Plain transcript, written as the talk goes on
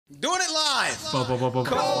Doing it live.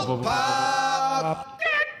 Cold Pop.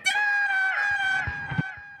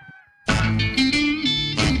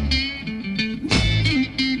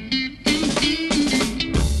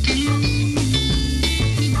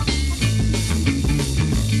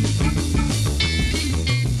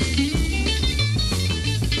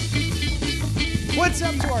 What's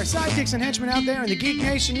up to our sidekicks and henchmen out there in the Geek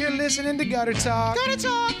Nation? You're listening to Gutter Talk. Gutter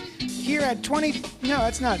Talk! Here at 20... No,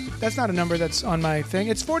 that's not a number that's on my thing.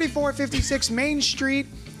 It's 4456 Main Street.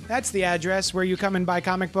 That's the address where you come and buy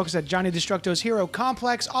comic books at Johnny Destructo's Hero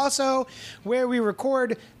Complex. Also, where we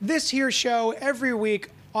record this here show every week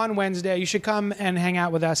on Wednesday. You should come and hang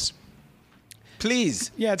out with us.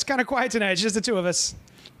 Please. Yeah, it's kind of quiet tonight. It's just the two of us.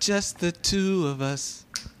 Just the two of us.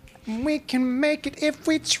 We can make it if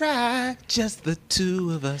we try. Just the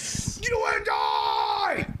two of us. You and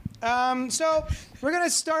I! So we're going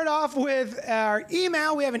to start off with our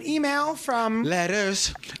email. We have an email from...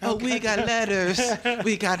 Letters. Oh, we got letters.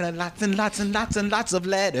 We got lots and lots and lots and lots of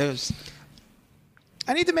letters.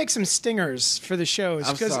 I need to make some stingers for the shows.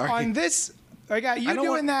 I'm sorry. On this... I got you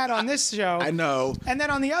doing that on this show. I know. And then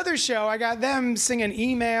on the other show, I got them singing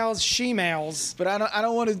emails, she-mails. But I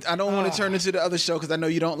don't want to turn into the other show because I know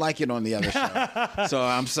you don't like it on the other show. So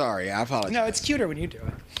I'm sorry. I apologize. No, it's cuter when you do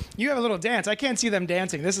it. You have a little dance. I can't see them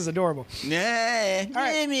dancing. This is adorable. Yeah. All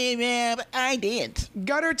right. But I did.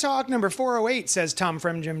 Gutter Talk number 408 says Tom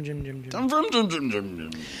from Jim.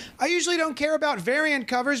 I usually don't care about variant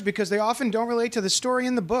covers because they often don't relate to the story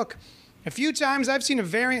in the book. A few times I've seen a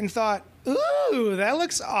variant and thought, ooh, that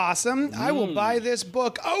looks awesome. I will buy this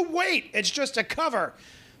book. Oh, wait, it's just a cover.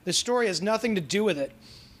 The story has nothing to do with it.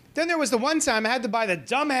 Then there was the one time I had to buy the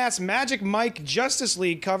dumbass Magic Mike Justice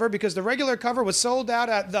League cover because the regular cover was sold out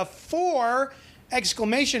at the 4!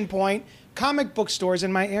 comic book stores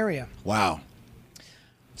in my area. Wow.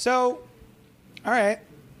 So, all right.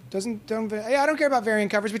 I don't care about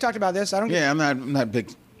variant covers. We talked about this. I'm not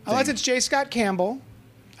big. Unless it's J. Scott Campbell.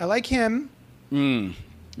 I like him.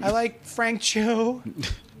 I like Frank Cho.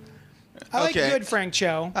 I like good Frank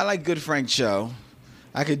Cho. I like good Frank Cho.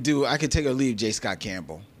 I could take or leave J. Scott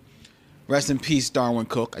Campbell. Rest in peace, Darwin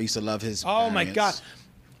Cook. I used to love his Oh, variants. my God.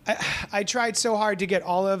 I tried so hard to get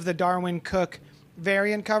all of the Darwin Cook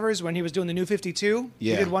variant covers when he was doing the New 52.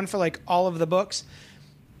 Yeah. He did one for, like, all of the books,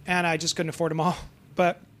 and I just couldn't afford them all.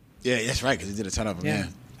 But Yeah, that's right, because he did a ton of them, yeah.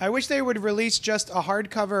 I wish they would release just a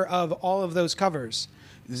hardcover of all of those covers.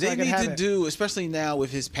 They need to do, especially now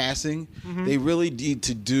with his passing, they really need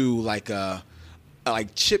to do like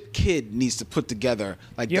Chip Kidd needs to put together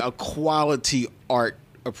like a quality art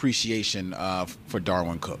appreciation for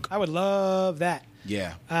Darwin Cook. I would love that.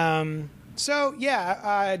 Yeah. I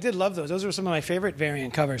did love those. Those were some of my favorite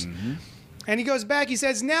variant covers. And he goes back, he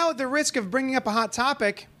says, now at the risk of bringing up a hot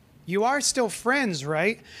topic, you are still friends,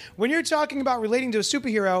 right? When you're talking about relating to a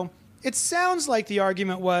superhero, it sounds like the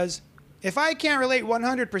argument was, if I can't relate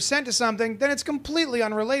 100% to something, then it's completely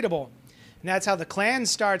unrelatable. And that's how the Klan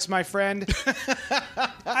starts, my friend.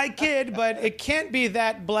 I kid, but it can't be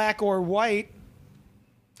that black or white.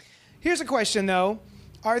 Here's a question, though.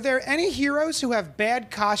 Are there any heroes who have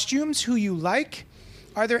bad costumes who you like?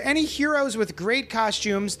 Are there any heroes with great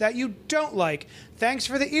costumes that you don't like? Thanks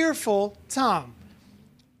for the earful, Tom.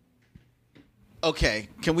 Okay,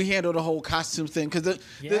 can we handle the whole costume thing? Because the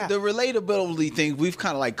relatability thing we've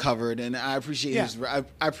kind of like covered, and I appreciate I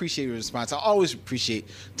appreciate your response. I always appreciate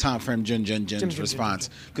Tom from Jun's response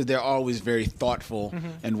because they're always very thoughtful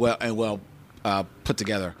and well put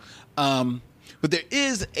together. But there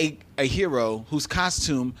is a hero whose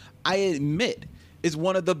costume I admit is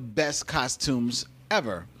one of the best costumes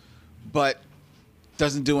ever, but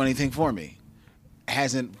doesn't do anything for me.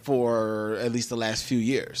 Hasn't for at least the last few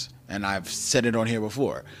years. And I've said it on here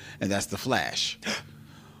before, and that's the Flash.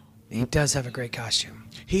 He does have a great costume.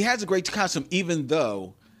 He has a great costume, even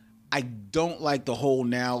though I don't like the whole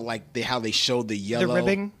now, like how they showed the yellow. The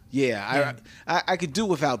ribbing? Yeah. I could do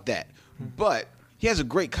without that. But he has a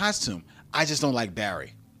great costume. I just don't like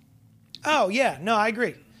Barry. Oh, yeah. No, I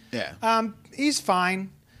agree. Yeah. He's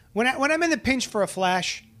fine. When I'm in the pinch for a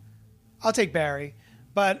Flash, I'll take Barry.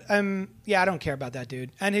 But, I don't care about that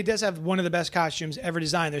dude. And he does have one of the best costumes ever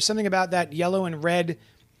designed. There's something about that yellow and red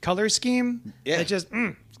color scheme that just,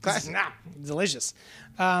 classic. Delicious.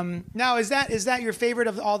 Now, is that your favorite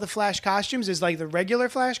of all the Flash costumes? Is like the regular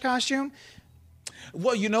Flash costume?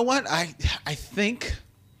 Well, you know what? I think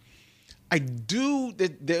I do.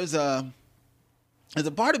 There's a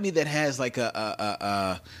part of me that has like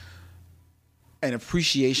an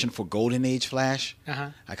appreciation for Golden Age Flash.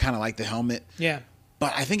 I kind of like the helmet. Yeah.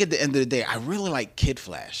 But I think at the end of the day, I really like Kid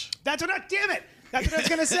Flash. Damn it! That's what I was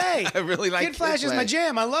gonna say. I really like Kid Flash is my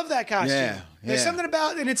jam. I love that costume. Yeah, There's yeah. something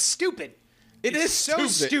about and it's stupid. It's so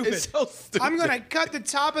stupid. It's so stupid. I'm gonna cut the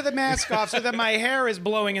top of the mask off so that my hair is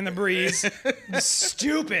blowing in the breeze.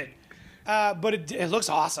 Stupid. But it looks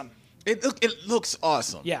awesome. It looks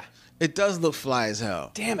awesome. Yeah. It does look fly as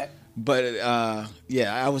hell. Damn it. But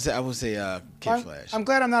I would say Kid Flash. I'm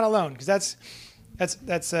glad I'm not alone because that's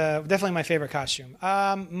definitely my favorite costume.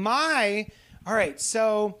 All right.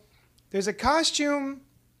 So there's a costume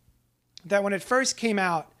that when it first came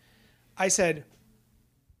out, I said,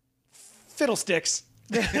 fiddlesticks.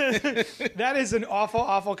 That is an awful,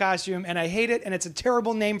 awful costume, and I hate it, and it's a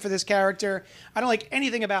terrible name for this character. I don't like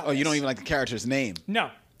anything about Oh, this. you don't even like the character's name? No.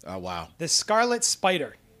 Oh, wow. The Scarlet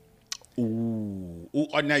Spider. Ooh.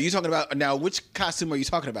 Now you're talking about which costume are you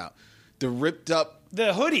talking about? The ripped up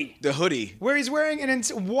The hoodie. the hoodie. Where he's wearing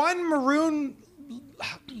one maroon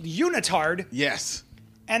unitard Yes.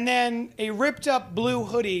 and then a ripped up blue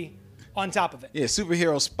hoodie on top of it. Yeah,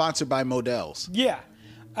 superhero sponsored by Models. Yeah.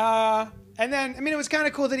 And then, it was kind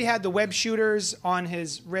of cool that he had the web shooters on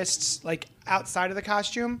his wrists, like outside of the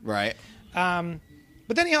costume. Right.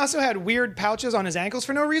 But then he also had weird pouches on his ankles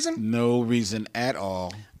for no reason. No reason at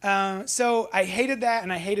all. So I hated that,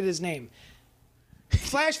 and I hated his name.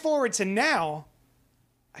 Flash forward to now,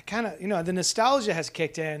 I kind of, the nostalgia has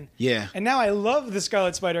kicked in. Yeah. And now I love the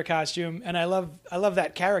Scarlet Spider costume, and I love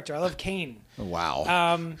that character. I love Kane.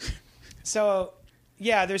 Wow. So,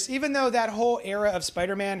 yeah, even though that whole era of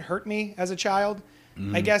Spider-Man hurt me as a child,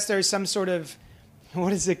 I guess there's some sort of,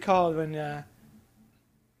 what is it called when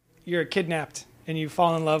you're kidnapped and you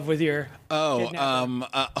fall in love with your kidnapper?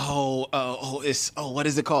 What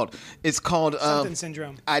is it called? It's called Something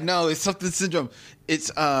syndrome. I know it's something syndrome.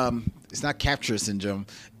 It's not capture syndrome.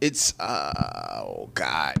 It's oh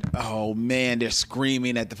God. Oh man, they're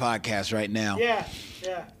screaming at the podcast right now. Yeah.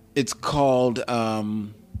 It's called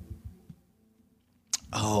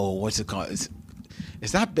what's it called?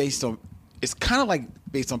 It's not based on. It's kind of like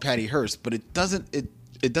based on Patty Hearst, but it doesn't.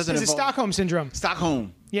 It doesn't. It's Stockholm syndrome.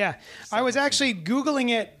 Stockholm. Yeah, I was actually Googling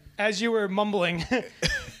it as you were mumbling,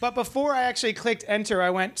 but before I actually clicked enter, I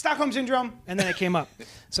went Stockholm syndrome, and then it came up.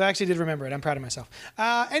 So I actually did remember it. I'm proud of myself.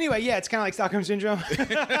 Anyway, yeah, it's kind of like Stockholm syndrome.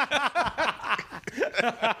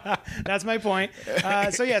 That's my point.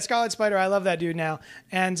 So yeah, Scarlet Spider. I love that dude now,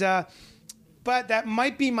 and but that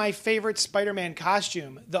might be my favorite Spider-Man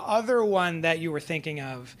costume. The other one that you were thinking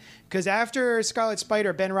of, because after Scarlet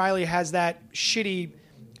Spider, Ben Reilly has that shitty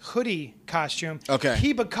hoodie costume. Okay.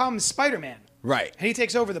 He becomes Spider-Man. Right. And he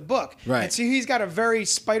takes over the book. Right. And so he's got a very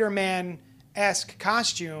Spider-Man-esque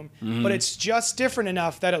costume, but it's just different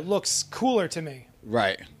enough that it looks cooler to me.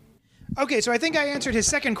 Right. Okay, so I think I answered his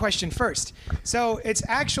second question first. So it's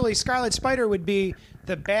actually Scarlet Spider would be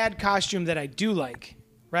the bad costume that I do like,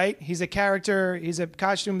 right? He's a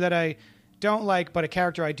costume that I don't like, but a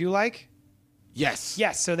character I do like. Yes.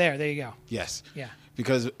 Yes, so there you go. Yes. Yeah.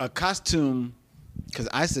 Because a costume, because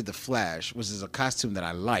I said the Flash, which is a costume that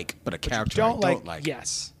I like, but a character I don't like.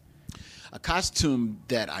 Yes. A costume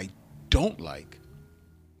that I don't like,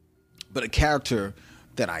 but a character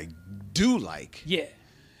that I do like Yeah.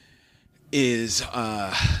 is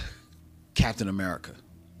Captain America.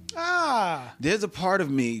 Ah. There's a part of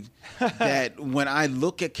me that when I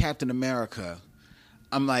look at Captain America,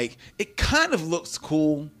 I'm like, it kind of looks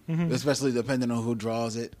cool, especially depending on who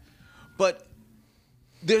draws it. But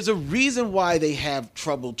there's a reason why they have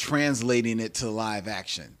trouble translating it to live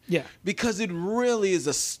action. Yeah. Because it really is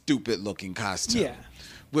a stupid looking costume. Yeah.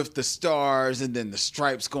 With the stars and then the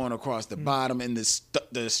stripes going across the bottom, and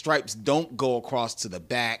the stripes don't go across to the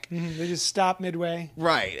back. They just stop midway.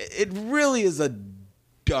 Right. It really is a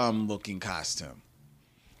dumb looking costume.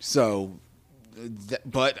 So,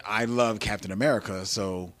 but I love Captain America.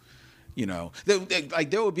 So,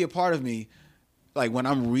 there would be a part of me, like when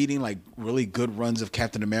I'm reading like really good runs of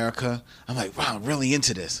Captain America, I'm like, wow, I'm really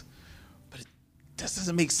into this. But it just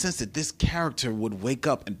doesn't make sense that this character would wake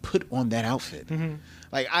up and put on that outfit.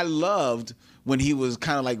 Like I loved when he was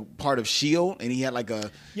kind of like part of S.H.I.E.L.D. and he had like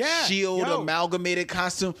a S.H.I.E.L.D. amalgamated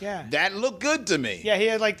costume. Yeah. That looked good to me. Yeah,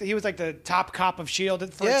 he was like the top cop of S.H.I.E.L.D.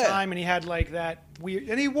 for a time, and he had like that weird,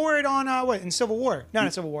 and he wore it on in Civil War. No,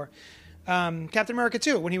 not Civil War. Captain America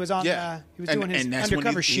 2 when he was on. He was doing his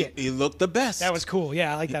undercover shit. He looked the best. That was cool.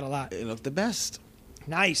 Yeah, I like that a lot. It looked the best.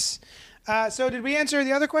 Nice. So did we answer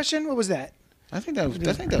the other question? What was that? I think that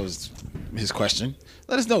was his question.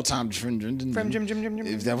 Let us know, Tom. From Jim.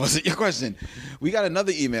 If that wasn't your question, we got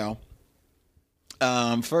another email.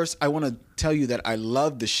 First, I want to tell you that I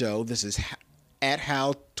love the show. This is at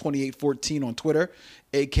Hal2814 on Twitter,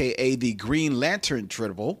 aka the Green Lantern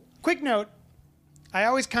Tribble. Quick note. I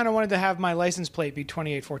always kind of wanted to have my license plate be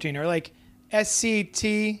 2814 or like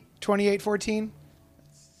SCT 2814.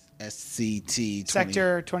 SCT 20.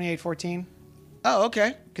 Sector 2814. Oh,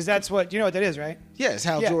 okay. Because that's what, you know what that is, right? Yes,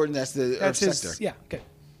 Hal Jordan. That's the Earth sector. Yeah, good.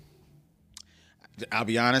 I'll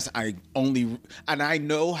be honest. I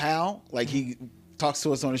know Hal. Like he talks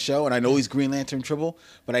to us on the show, and I know he's Green Lantern Tribble,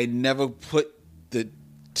 but I never put the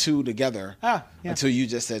two together until you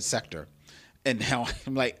just said sector, and now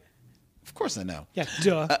I'm like, of course I know. Yeah,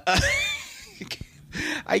 duh.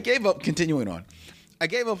 I gave up. Continuing on, I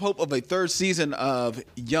gave up hope of a third season of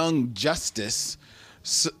Young Justice.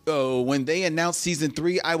 So when they announced season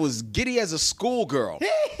 3, I was giddy as a schoolgirl.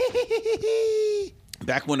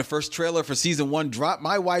 Back when the first trailer for season 1 dropped,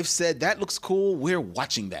 my wife said, "That looks cool. We're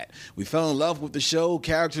watching that." We fell in love with the show,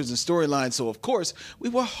 characters, and storylines, so of course, we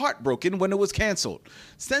were heartbroken when it was canceled.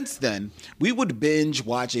 Since then, we would binge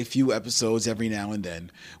watch a few episodes every now and then.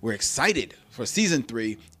 We're excited for season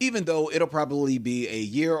 3, even though it'll probably be a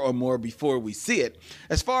year or more before we see it.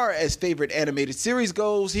 As far as favorite animated series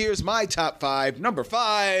goes, here's my top 5. Number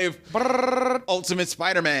 5, Ultimate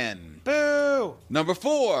Spider-Man. Boo! Number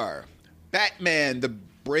 4, Batman, the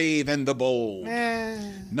Brave and the Bold.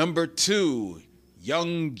 Number 2,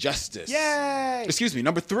 Young Justice. Yay! Excuse me,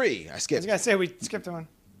 number 3. I I was skipped. going to say we skipped one.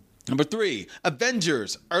 Number 3,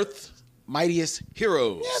 Avengers, Earth's Mightiest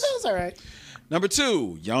Heroes. Yeah, that was all right. Number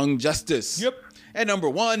 2, Young Justice. Yep. And number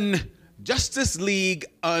 1, Justice League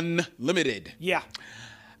Unlimited. Yeah.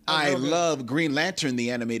 I love Green Lantern,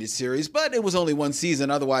 the animated series, but it was only one season.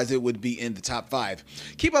 Otherwise, it would be in the top 5.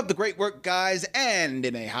 Keep up the great work, guys. And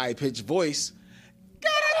in a high-pitched voice,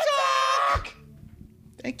 gotta talk!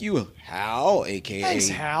 Thank you, Hal, a.k.a. Thanks,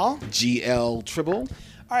 Hal. GL Tribble.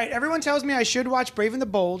 All right, everyone tells me I should watch Brave and the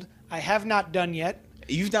Bold. I have not done yet.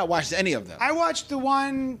 You've not watched any of them. I watched the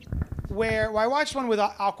one I watched one with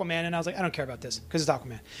Aquaman, and I was like, I don't care about this because it's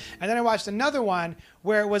Aquaman. And then I watched another one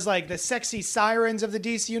where it was like the sexy sirens of the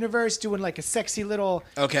DC universe doing like a sexy little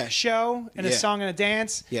show and a song and a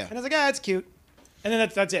dance. Yeah. And I was like, that's cute. And then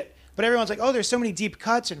that's it. But everyone's like, oh, there's so many deep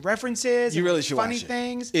cuts and references. You and really should funny watch it.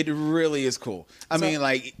 things. It really is cool. I mean,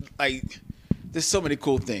 like, there's so many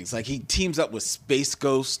cool things. Like he teams up with Space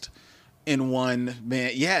Ghost in one,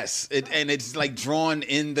 man. Yes, and it's like drawn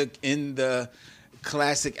in the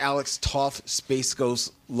classic Alex Toth Space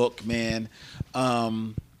Ghost look, man.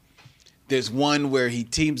 There's one where he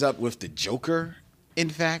teams up with the Joker. In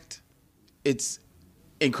fact, it's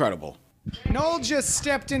incredible. Noel just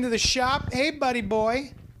stepped into the shop. Hey, buddy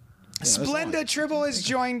boy. Yeah, Splenda Tribble has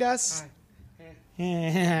joined us.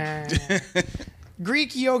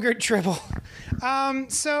 Greek yogurt Tribble. Brave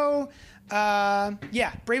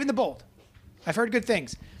and the Bold. I've heard good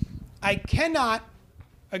things. I cannot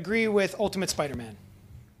agree with Ultimate Spider-Man.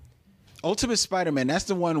 Ultimate Spider-Man, that's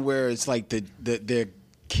the one where it's like the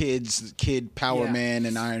Kid Power Man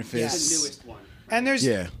and Iron Fist. Yes. The newest one. And there's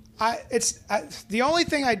the only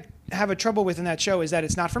thing I have a trouble with in that show is that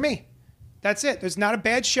it's not for me. That's it. There's not a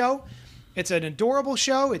bad show. It's an adorable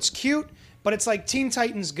show. It's cute, but it's like Teen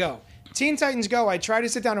Titans Go. Teen Titans Go, I tried to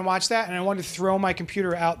sit down and watch that, and I wanted to throw my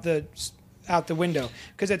computer out the window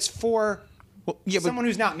because it's for someone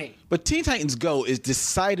who's not me. But Teen Titans Go is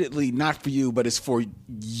decidedly not for you, but it's for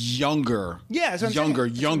younger kids.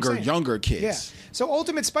 Yeah. So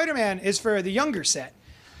Ultimate Spider-Man is for the younger set.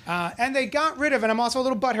 And they got rid of, and I'm also a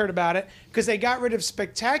little butthurt about it, because they got rid of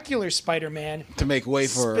Spectacular Spider-Man to make way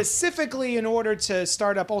for specifically in order to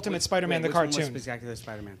start up Ultimate Spider-Man, the cartoon. Which one was Spectacular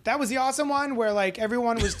Spider-Man? That was the awesome one where like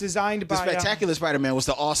everyone was designed by. The Spectacular Spider-Man was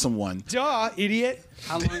the awesome one. Duh, idiot.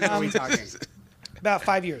 How long are we talking? About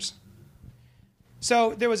 5 years.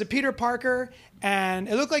 So there was a Peter Parker, and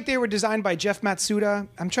it looked like they were designed by Jeff Matsuda.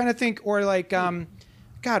 I'm trying to think, or like, God,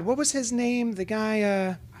 what was his name? The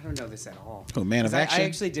guy. I don't know this at all. Oh, Man of Action? I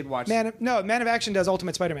actually did watch. Man of Action does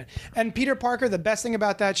Ultimate Spider-Man. And Peter Parker, the best thing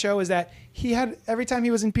about that show is that he had, every time he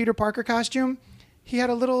was in Peter Parker costume, he had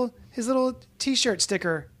his little T-shirt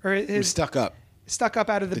sticker, or It was stuck up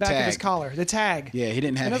out of the back tag. of his collar, the tag. Yeah, he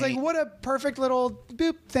didn't have. And I was like, what a perfect little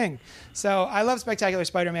boop thing. So I love Spectacular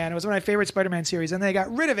Spider-Man. It was one of my favorite Spider-Man series, and they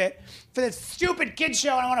got rid of it for this stupid kid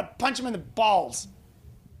show, and I want to punch him in the balls.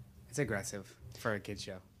 It's aggressive for a kid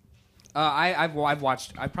show. I've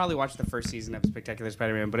probably watched the first season of Spectacular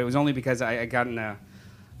Spider-Man, but it was only because I got in a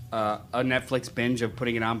Netflix binge of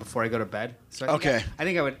putting it on before I go to bed. So I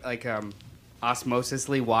think I would like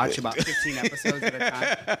osmosisly watch about 15 episodes at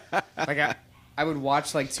a time. I would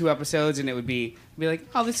watch like 2 episodes and it would be like,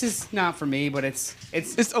 oh, this is not for me, but it's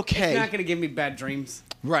okay. It's not gonna give me bad dreams.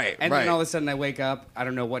 Right. And then all of a sudden I wake up. I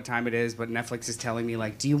don't know what time it is, but Netflix is telling me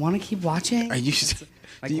like, do you want to keep watching? Are you?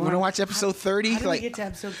 Like, do you want to watch episode 30? How did we get to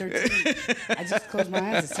episode 13? I just closed my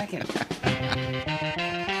eyes a second.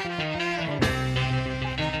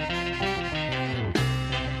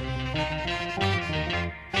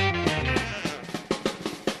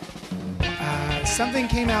 Something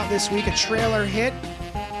came out this week, a trailer hit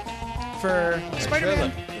for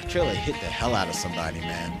Spider-Man. The trailer hit the hell out of somebody,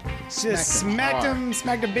 man. Just smacked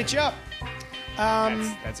the bitch up.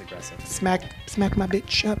 That's aggressive. Smack my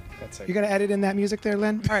bitch up. You gotta edit in that music there,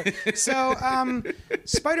 Len? All right. So,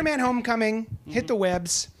 Spider-Man Homecoming hit the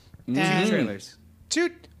webs. And 2 trailers.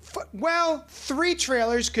 3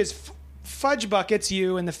 trailers, because Fudge Buckets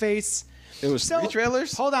you in the face. It was 3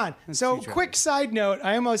 trailers? Hold on. So, quick side note.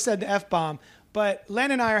 I almost said the F-bomb. But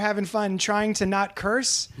Len and I are having fun trying to not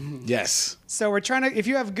curse. Yes. So we're trying to, if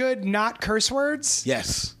you have good not curse words.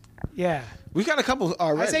 Yes. Yeah. We've got a couple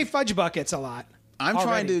already. I say fudge buckets a lot. I'm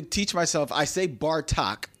trying to teach myself. I say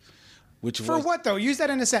Bartok, which For what though? Use that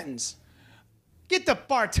in a sentence. Get the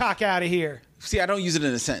Bartok out of here. See, I don't use it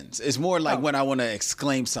in a sentence. It's more like when I want to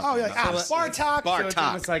exclaim something. Oh, like, Bartok. Bartok. So it's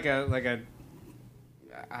almost like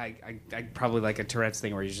I probably like a Tourette's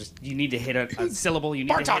thing where you need to hit a syllable. You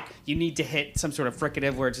need to hit some sort of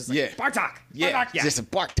fricative where it's just like Bartok. Yeah, Bartok. just a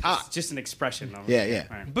Bartok. It's just an expression. Yeah.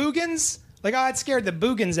 Right. Boogans. Like, it scared the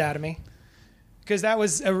boogans out of me. Because that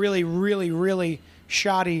was a really, really, really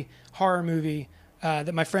shoddy horror movie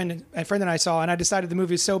that my friend and I saw. And I decided the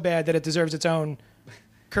movie is so bad that it deserves its own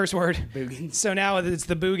curse word. Boogans. So now it's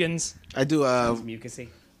the boogans. I do Mucusy.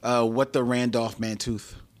 what the Randolph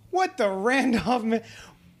Mantooth. What the Randolph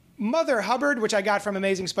Mother Hubbard, which I got from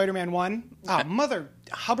Amazing Spider-Man 1. Mother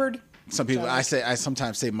Hubbard. Some people, I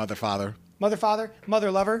sometimes say Mother Father. Mother Father.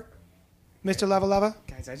 Mother Lover. Mr. Lava.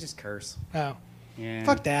 Guys, I just curse. Oh. Yeah.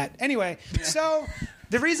 Fuck that. Anyway, so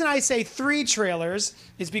the reason I say 3 trailers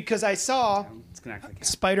is because I saw It's not gonna count.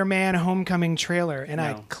 Spider-Man Homecoming trailer and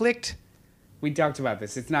I clicked We talked about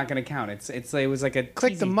this. It's not going to count. It was like a the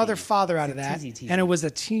teasy mother tease. father out of It's a that, teasy tease. and it was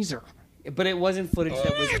a teaser. But it wasn't footage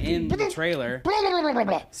that was in the trailer.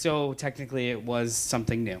 So technically, it was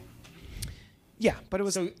something new. Yeah, but it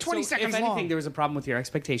was 20 seconds If anything, long. there was a problem with your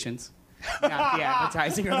expectations, not the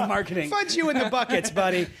advertising or the marketing. Fudge you in the buckets,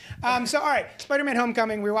 buddy. So, all right, Spider-Man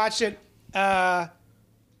Homecoming. We watched it. Now,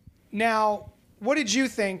 what did you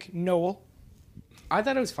think, Noel? I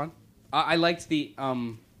thought it was fun. I liked the.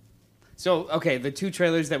 The 2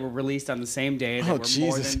 trailers that were released on the same day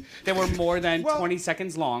that were more than 20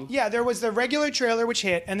 seconds long. Yeah, there was the regular trailer which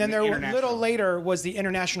hit, and then there a little later was the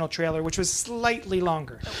international trailer, which was slightly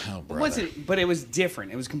longer. But it was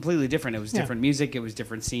different. It was completely different. It was different music. It was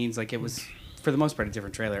different scenes. Like, it was, for the most part, a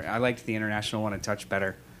different trailer. I liked the international one a touch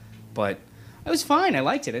better, but it was fine. I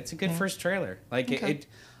liked it. It's a good first trailer. Like,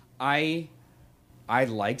 I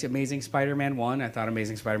liked Amazing Spider-Man 1. I thought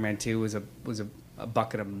Amazing Spider-Man 2 was a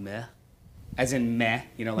bucket of meh. As in meh,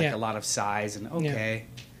 a lot of sighs and okay.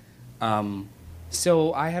 Yeah.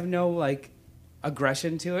 So I have no,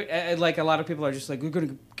 aggression to it. Like, a lot of people are just like, we're going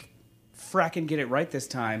to fracking get it right this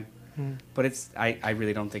time. But I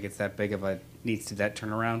really don't think it's that big of a needs to that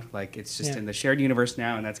turnaround. Like, it's just in the shared universe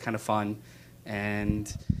now, and that's kind of fun.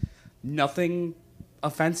 And nothing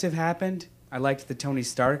offensive happened. I liked the Tony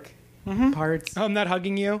Stark parts. Oh, I'm not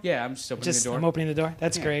hugging you? Yeah, I'm just opening the door. I'm opening the door.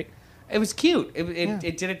 That's great. It was cute.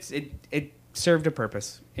 It served a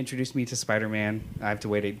purpose. Introduced me to Spider-Man. I have to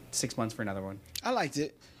wait 6 months for another one. I liked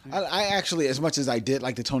it. I actually, as much as I did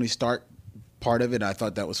like the Tony Stark part of it, I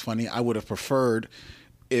thought that was funny. I would have preferred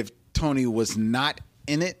if Tony was not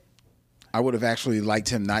in it. I would have actually liked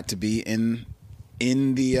him not to be in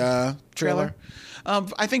the trailer.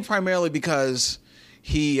 I think primarily because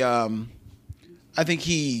I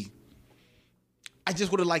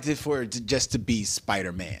just would have liked it for it just to be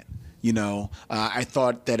Spider-Man. I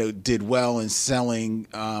thought that it did well in selling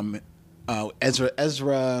Ezra.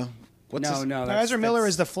 Ezra Miller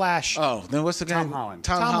is the Flash. Oh, then what's the guy? Tom Holland.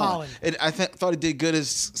 Tom Holland. I thought it did good as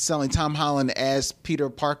selling Tom Holland as Peter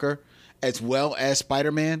Parker as well as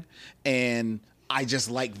Spider-Man, and I just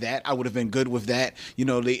like that. I would have been good with that.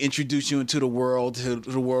 They introduced you into the world, to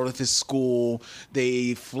the world of his school.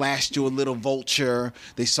 They flashed you a little Vulture.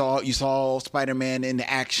 You saw Spider-Man in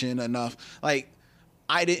action enough. Like,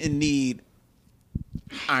 I didn't need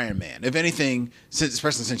Iron Man. If anything,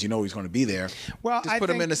 especially since he's going to be there, just put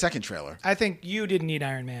him in the second trailer. I think you didn't need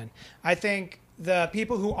Iron Man. I think the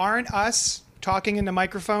people who aren't us talking into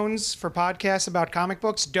microphones for podcasts about comic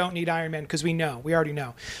books don't need Iron Man because we already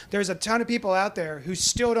know. There's a ton of people out there who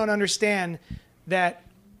still don't understand that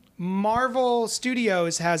Marvel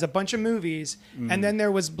Studios has a bunch of movies, and then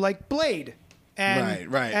there was like Blade.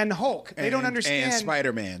 And, and Hulk. They don't understand. And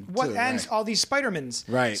Spider-Man. And all these Spider-Mans.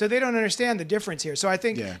 Right. So they don't understand the difference here. So I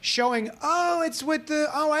think showing, it's with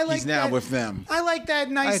I like He's now that. with them. I like that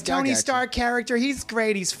nice Tony Stark character. He's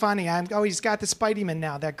great. He's funny. He's got the Spidey-Man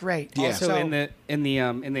now. They're great. Yeah. Also, in the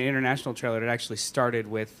international trailer, it actually started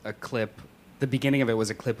with a clip. The beginning of it was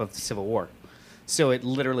a clip of the Civil War. So it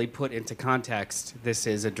literally put into context, this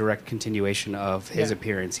is a direct continuation of his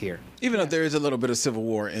appearance here. Even though there is a little bit of Civil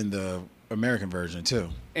War in the American version too.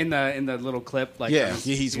 In the little clip, like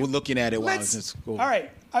he's looking at it while it's in school. All right,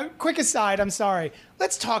 quick aside. I'm sorry.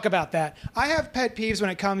 Let's talk about that. I have pet peeves when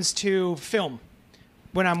it comes to film.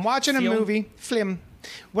 When I'm watching a movie,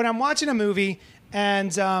 When I'm watching a movie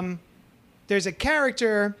and there's a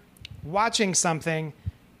character watching something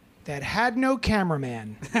that had no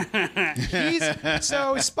cameraman.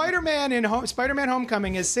 So Spider-Man in Spider-Man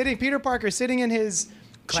Homecoming is sitting. Peter Parker sitting in his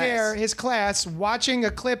chair, his class, watching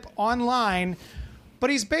a clip online, but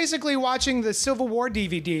he's basically watching the Civil War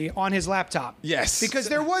DVD on his laptop. Yes. Because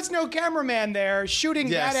there was no cameraman there shooting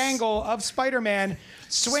that angle of Spider-Man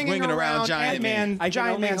swinging around Giant Man. I can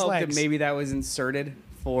only hope that maybe that was inserted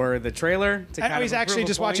for the trailer. He's actually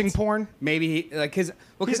just watching porn? Maybe, he's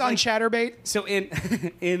on Chatterbait? So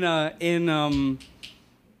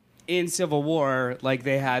in Civil War,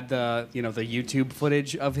 they had the YouTube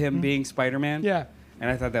footage of him being Spider-Man. Yeah. And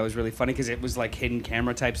I thought that was really funny because it was hidden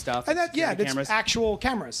camera type stuff. And that's actual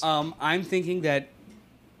cameras. I'm thinking that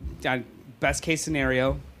best case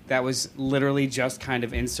scenario, that was literally just kind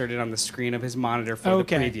of inserted on the screen of his monitor for the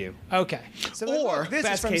preview. Okay. So or this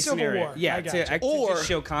best is from case Civil scenario. War. Yeah, to just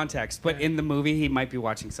show context. But in the movie, he might be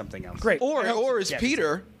watching something else. Great. Or is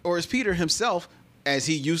Peter himself, as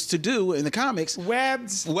he used to do in the comics,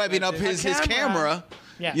 webbing up his camera.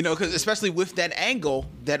 Yes. Because especially with that angle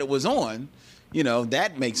that it was on.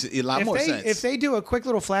 That makes a lot more sense. If they do a quick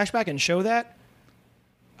little flashback and show that,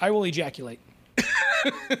 I will ejaculate.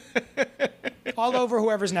 All over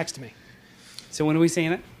whoever's next to me. So when are we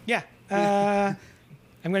seeing it? Yeah.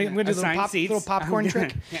 I'm gonna do a little popcorn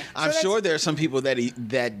trick. I'm sure there are some people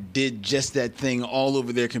that did just that thing all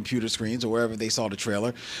over their computer screens or wherever they saw the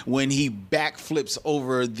trailer when he backflips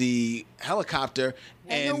over the helicopter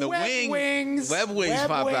and the web wings pop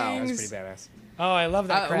out. That's pretty badass. Oh, I love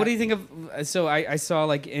that crap. What do you think of... So I saw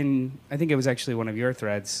I think it was actually one of your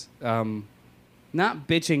threads, not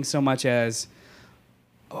bitching so much as,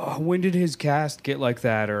 when did his cast get like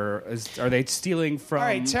that? Or are they stealing from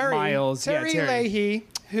Miles? Terry Leahy,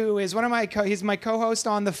 who is one of he's my co-host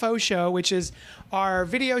on The Faux Show, which is our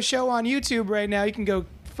video show on YouTube right now. You can go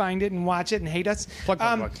find it and watch it and hate us.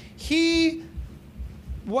 Plug. He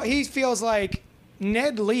feels like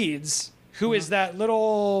Ned Leeds, who is that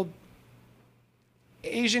little...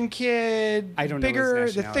 Asian kid, I don't bigger,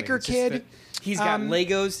 know the thicker kid. He's got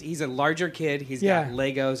Legos. He's a larger kid. He's got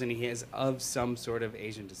Legos, and he is of some sort of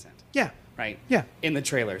Asian descent. Yeah. Right? Yeah. In the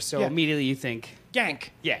trailer. So immediately you think... Gank.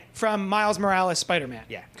 Yeah. From Miles Morales Spider-Man.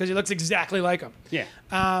 Yeah. Because he looks exactly like him. Yeah.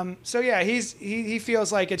 He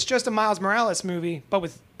feels like it's just a Miles Morales movie, but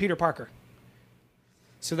with Peter Parker.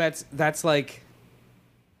 So that's like...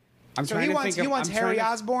 He wants Harry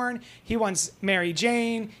Osborn. He wants Mary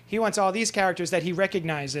Jane. He wants all these characters that he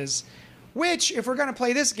recognizes. Which, if we're going to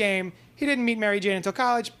play this game, he didn't meet Mary Jane until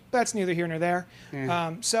college. That's neither here nor there.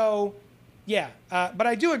 Yeah. But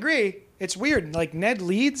I do agree. It's weird. Ned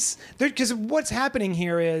Leeds, because what's happening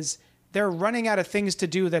here is they're running out of things to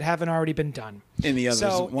do that haven't already been done. In the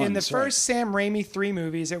other in the first Sam Raimi 3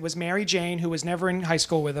 movies, it was Mary Jane, who was never in high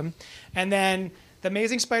school with him, and then the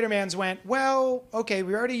Amazing Spider-Mans went, well, okay,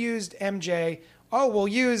 we already used MJ. Oh, we'll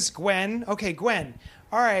use Gwen. Okay, Gwen.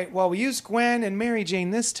 All right, well, we used Gwen and Mary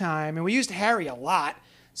Jane this time, and we used Harry a lot.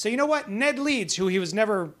 So you know what? Ned Leeds, who he was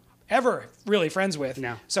never, ever really friends with.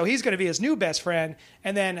 No. So he's going to be his new best friend.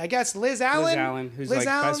 And then I guess Liz Allen. Who's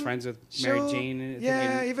best friends with Mary Jane.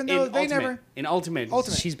 Yeah, even though they never... In Ultimate,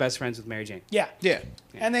 she's best friends with Mary Jane. Yeah.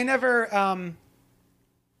 And they never...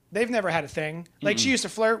 they've never had a thing. She used to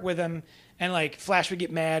flirt with him, and Flash would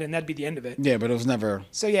get mad, and that'd be the end of it. Yeah, but it was never.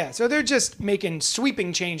 So they're just making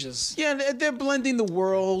sweeping changes. Yeah, they're blending the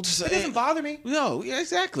worlds. It doesn't bother me. No,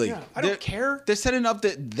 exactly. Yeah, I don't care. They're setting up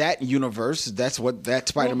that universe. That's what that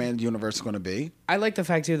Spider-Man universe is going to be. I like the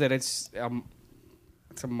fact too that it's a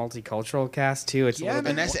multicultural cast too. It's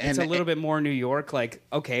a little bit more New York.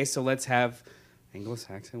 Okay, so let's have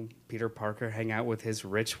Anglo-Saxon Peter Parker hang out with his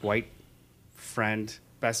rich white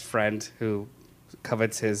best friend who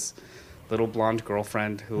covets his little blonde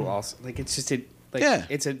girlfriend who also it's just Like, Yeah.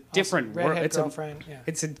 it's a different world. Redhead It's girlfriend.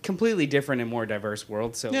 it's a completely different and more diverse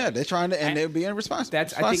world. So Yeah, they're trying to, and they're being responsible.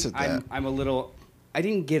 I think I'm a little. I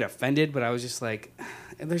didn't get offended, but I was just like,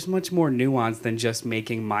 there's much more nuance than just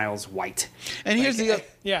making Miles white. And here's the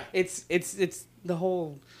Yeah. It's the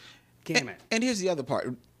whole gamut. and here's the other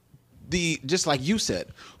part. Just like you said,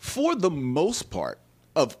 for the most part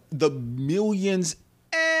of the millions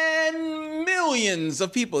and millions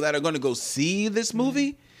of people that are going to go see this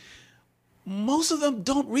movie, most of them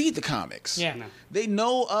don't read the comics. Yeah. No. They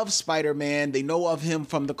know of Spider-Man. They know of him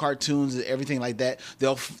from the cartoons and everything like that.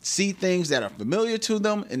 They'll see things that are familiar to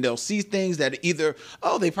them, and they'll see things that either,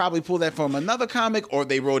 they probably pulled that from another comic, or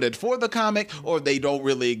they wrote it for the comic, or they don't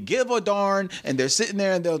really give a darn, and they're sitting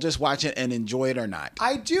there and they'll just watch it and enjoy it or not.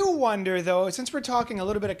 I do wonder, though, since we're talking a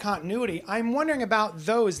little bit of continuity, I'm wondering about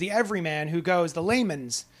the everyman who goes, the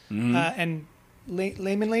layman's, and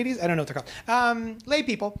layman ladies? I don't know what they're called. Lay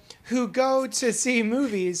people who go to see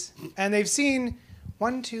movies, and they've seen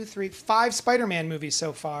 5 Spider-Man movies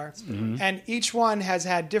so far, and each one has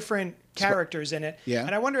had different characters in it. Yeah.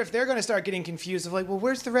 And I wonder if they're going to start getting confused of like, well,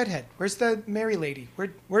 where's the redhead? Where's the Mary lady?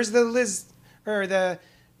 Where's the Liz or the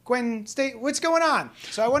Gwen State? What's going on?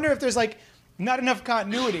 So I wonder if there's like not enough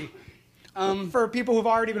continuity for people who've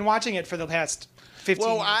already been watching it for the past 15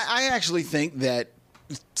 Well, years. I actually think that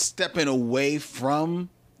stepping away from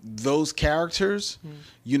those characters,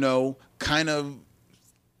 kind of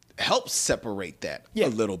helps separate that a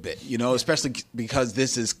little bit, especially because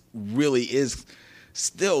this is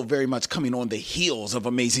still very much coming on the heels of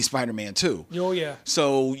Amazing Spider-Man 2. Oh, yeah.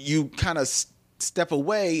 So you kind of step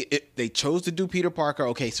away. They chose to do Peter Parker.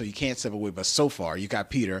 Okay, so you can't step away, but so far you got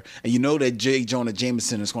Peter, and you know that J. Jonah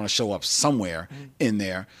Jameson is going to show up somewhere in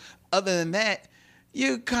there. Other than that,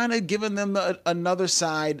 you're kind of giving them another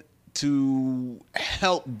side to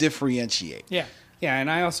help differentiate. Yeah. Yeah, and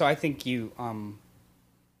I think you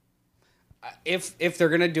if they're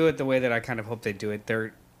gonna do it the way that I kind of hope they do it,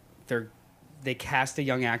 they cast a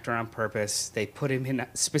young actor on purpose. They put him in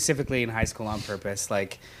specifically in high school on purpose.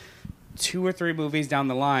 Like 2 or 3 movies down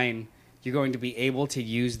the line, you're going to be able to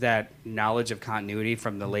use that knowledge of continuity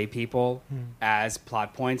from the lay people as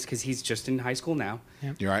plot points because he's just in high school now.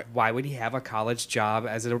 Yep. You're right. Why would he have a college job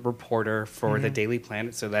as a reporter for the Daily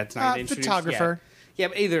Planet? So that's not introduced photographer. yet. Yeah,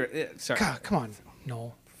 but either sorry, God, come on,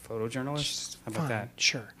 Noel. photojournalist. How about Fine, that?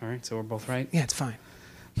 sure. All right, so we're both right. Yeah, it's fine.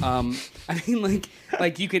 I mean,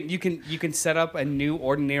 like you can set up a new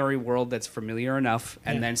ordinary world that's familiar enough,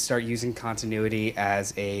 and then start using continuity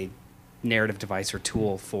as a narrative device or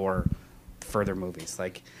tool for further movies.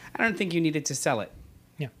 Like, I don't think you needed to sell it.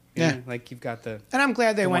 Yeah. Yeah. Like you've got the. And I'm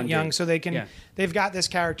glad they went one young, date. so they can. Yeah. They've got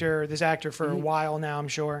this actor for a while now. I'm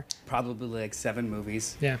sure. Probably like 7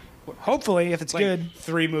 movies. Yeah. Hopefully, if it's Like good.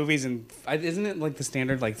 3 movies and isn't it like the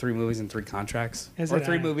standard like 3 movies and 3 contracts? Is or it?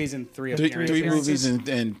 3 I don't know. movies and 3 Three appearances. movies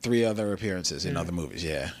and 3 other appearances in other movies.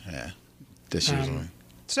 Yeah. This usually.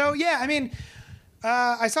 So yeah, I mean,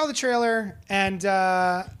 I saw the trailer, and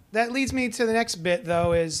that leads me to the next bit.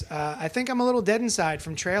 Though is I think I'm a little dead inside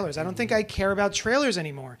from trailers. I don't think I care about trailers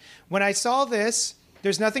anymore. When I saw this,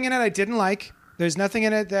 there's nothing in it I didn't like. There's nothing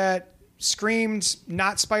in it that screamed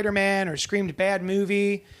not Spider-Man or screamed bad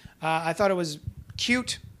movie. I thought it was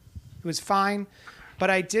cute. It was fine.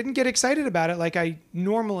 But I didn't get excited about it like I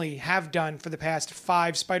normally have done for the past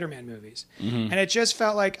 5 Spider-Man movies. And it just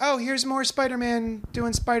felt like, oh, here's more Spider-Man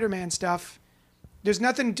doing Spider-Man stuff. There's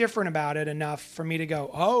nothing different about it enough for me to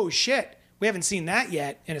go, oh, shit, we haven't seen that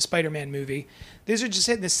yet in a Spider-Man movie. These are just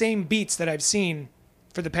hitting the same beats that I've seen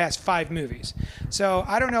for the past 5 movies. So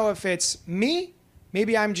I don't know if it's me.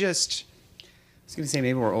 Maybe I'm just... I was going to say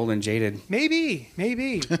maybe we're old and jaded. Maybe.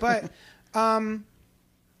 But...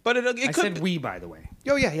 But it I could said we, by the way.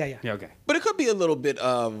 Oh, yeah. Yeah, okay. But it could be a little bit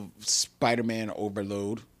of Spider-Man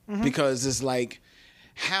overload because it's like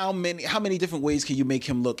how many different ways can you make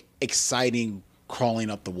him look exciting crawling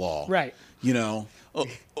up the wall? Right. You know,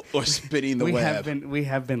 or spinning the web. We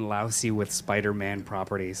have been lousy with Spider-Man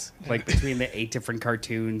properties. Like between the 8 different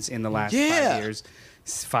cartoons in the last 5 years,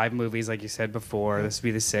 5 movies, like you said before. This would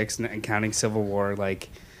be the 6th, and counting Civil War. Like,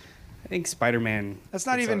 I think Spider-Man. Let's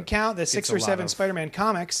not even count the 6 or 7 Spider-Man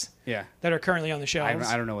comics that are currently on the shelves.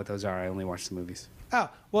 I don't know what those are. I only watch the movies. Oh,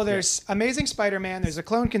 well, there's Amazing Spider-Man, there's a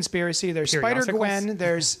Clone Conspiracy, there's Spider-Gwen,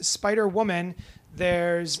 there's Spider-Woman,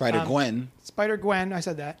 there's... Spider-Gwen. Spider-Gwen, I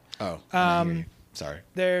said that. Oh, sorry.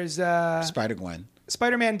 There's Spider-Gwen.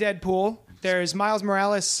 Spider-Man Deadpool, there's Miles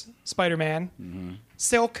Morales Spider-Man,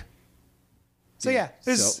 Silk. So yeah,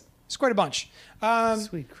 there's quite a bunch.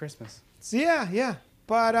 Sweet Christmas. So yeah.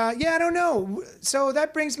 But I don't know. So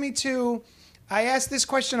that brings me to, I asked this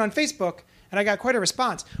question on Facebook, and I got quite a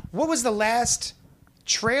response. What was the last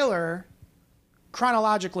trailer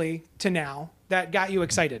chronologically to now that got you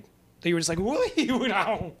excited? That you were just like, what?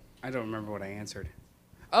 Wow. I don't remember what I answered.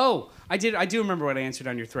 Oh, I did. I do remember what I answered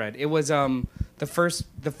on your thread. It was the first.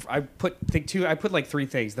 I put like three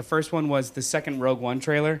things. The first one was the second Rogue One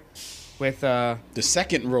trailer, with The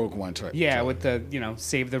second Rogue One trailer. yeah, with the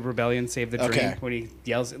save the rebellion, save the dream. Okay. When he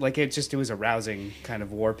yells, like it was a rousing kind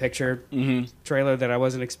of war picture trailer that I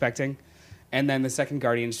wasn't expecting. And then the second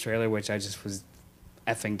Guardians trailer, which I just was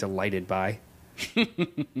effing delighted by.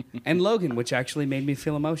 And Logan, which actually made me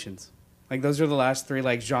feel emotions. Like those are the last three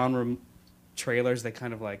like genre trailers that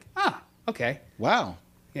kind of like, okay. Wow.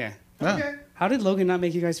 Yeah. Wow. Okay. How did Logan not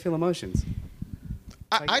make you guys feel emotions?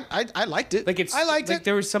 I liked it. Like I liked it.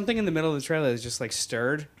 There was something in the middle of the trailer that just like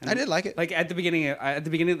stirred. And I did like it. Like at the beginning,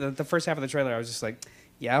 the first half of the trailer, I was just like,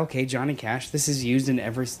 yeah, okay, Johnny Cash. This is used in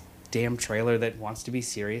every damn trailer that wants to be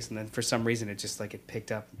serious, and then for some reason, it just like it picked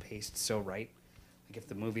up and paced so right. Like if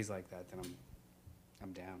the movie's like that, then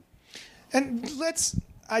I'm down. And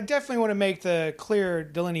I definitely want to make the clear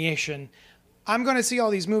delineation. I'm going to see all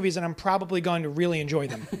these movies, and I'm probably going to really enjoy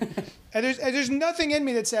them. and there's nothing in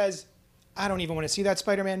me that says, I don't even want to see that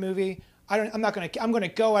Spider-Man movie. I'm going to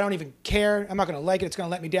go. I don't even care. I'm not going to like it. It's going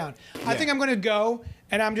to let me down. I think I'm going to go,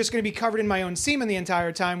 and I'm just going to be covered in my own semen the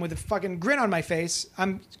entire time with a fucking grin on my face.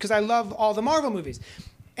 Because I love all the Marvel movies.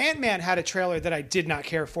 Ant-Man had a trailer that I did not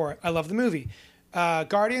care for. I love the movie.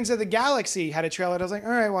 Guardians of the Galaxy had a trailer that I was like,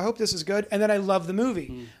 all right, well, I hope this is good. And then I love the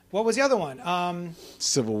movie. What was the other one?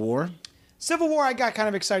 Civil War. Civil War I got kind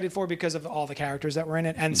of excited for because of all the characters that were in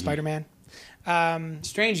it and Spider-Man.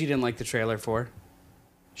 Strange, you didn't like the trailer for.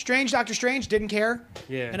 Strange, Doctor Strange, didn't care.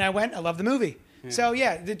 Yeah. And I went, I love the movie. Yeah. So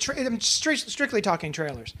yeah, I'm strictly talking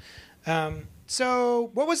trailers. So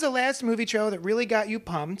what was the last movie trailer that really got you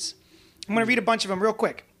pumped? I'm going to read a bunch of them real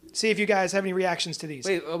quick. See if you guys have any reactions to these.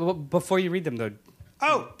 Wait, before you read them though.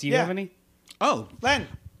 Oh, do you have any? Oh, Len.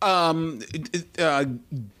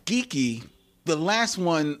 Geeky. The last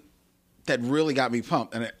one that really got me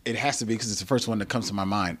pumped, and it has to be because it's the first one that comes to my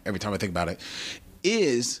mind every time I think about it,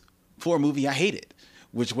 is for a movie I hated,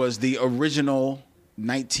 which was the original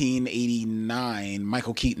 1989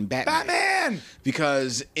 Michael Keaton Batman.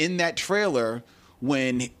 Because in that trailer,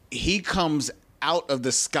 when he comes out of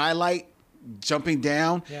the skylight, jumping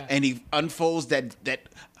down, and he unfolds that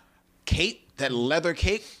cape, that leather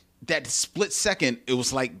cape, that split second, it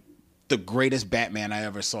was like the greatest Batman I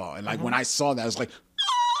ever saw. And like when I saw that, I was like,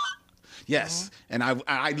 yes. And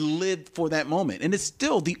I lived for that moment. And it's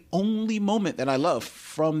still the only moment that I love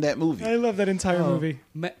from that movie. I love that entire movie.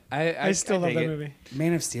 I still love that movie.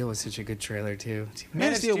 Man of Steel was such a good trailer too.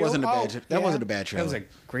 Man of Steel wasn't a bad. That wasn't a bad trailer. That was a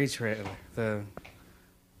great trailer.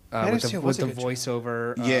 With the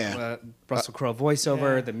voiceover, Russell Crowe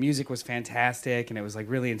voiceover. The music was fantastic, and it was like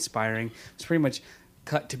really inspiring. It was pretty much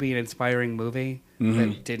cut to be an inspiring movie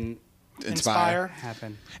that didn't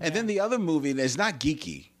happen. And then the other movie that's not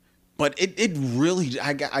geeky, but it really,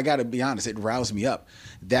 I got to be honest, it roused me up.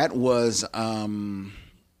 That was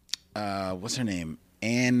what's her name?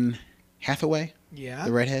 Anne Hathaway. Yeah.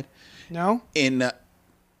 The redhead. No.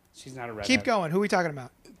 She's not a redhead. Keep going. Who are we talking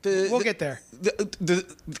about? We'll get there. The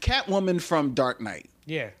Catwoman from Dark Knight.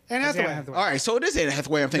 Yeah. Anne Hathaway. All right, so it is Anne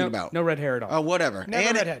Hathaway I'm thinking about. No red hair at all. Oh, whatever.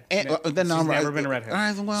 Never redhead. Then she's never been a redhead. All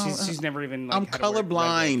right, well, she's never even. Like, I'm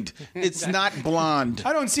colorblind. It's not blonde.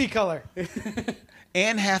 I don't see color.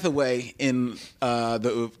 Anne Hathaway in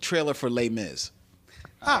the trailer for Les Mis.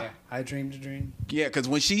 Yeah. I dreamed a dream. Yeah, because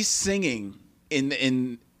when she's singing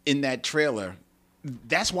in that trailer,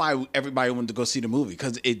 that's why everybody wanted to go see the movie,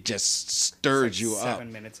 because it just stirs you up.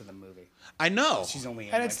 7 minutes of the movie. I know. She's only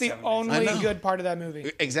in And it's the only good part of that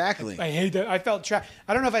movie. Exactly. I hate that. I felt trapped.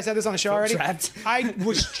 I don't know if I said this on the show already. Trapped.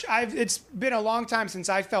 It's been a long time since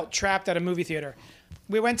I felt trapped at a movie theater.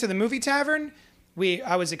 We went to the movie tavern.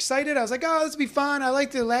 I was excited. I was like, oh, this will be fun. I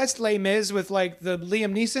like the last Les Mis with like the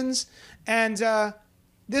Liam Neesons. And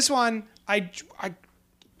this one, I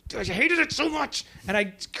hated it so much, and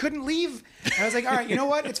I couldn't leave. And I was like, all right, you know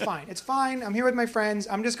what? It's fine. It's fine. I'm here with my friends.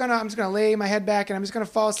 I'm just gonna lay my head back, and I'm just gonna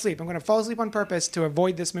fall asleep. I'm gonna fall asleep on purpose to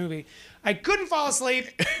avoid this movie. I couldn't fall asleep,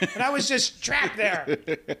 and I was just trapped there,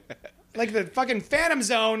 like the fucking Phantom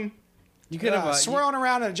Zone. You could have swirling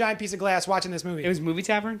around on a giant piece of glass watching this movie. It was movie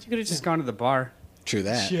tavern. You could have just gone to the bar. True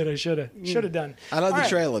that. Should have done. I love the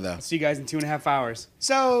trailer though. See you guys in 2.5 hours.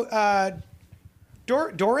 So,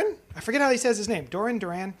 Doran? I forget how he says his name. Duran?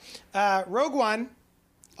 Rogue One.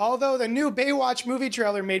 Although the new Baywatch movie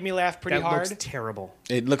trailer made me laugh pretty hard. That looks terrible.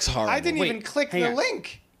 It looks horrible. I didn't even click the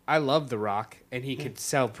link. I love The Rock, and he could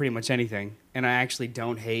sell pretty much anything. And I actually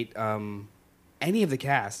don't hate any of the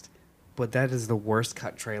cast. but that is the worst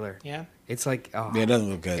cut trailer. Yeah. It's like, oh, Yeah, it doesn't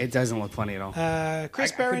look good. It doesn't look funny at all.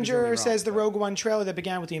 Chris I could be Berringer totally wrong, says the but- Rogue One trailer that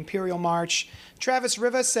began with the Imperial March. Travis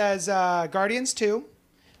Riva says Guardians 2.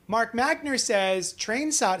 Mark Magner says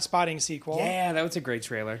Train Spotting sequel. Yeah, that was a great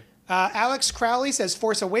trailer. Alex Crowley says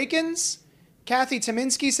Force Awakens. Kathy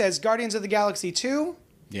Tominski says Guardians of the Galaxy 2.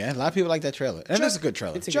 Yeah, a lot of people like that trailer. And it's a good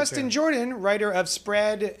trailer. it's a good Justin trailer. Jordan, writer of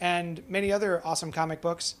Spread and many other awesome comic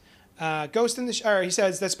books. Ghost in the he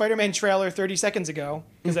says the Spider-Man trailer 30 seconds ago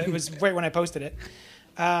because it was right when I posted it.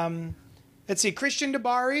 Let's see, Christian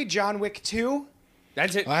Dabari, John Wick 2.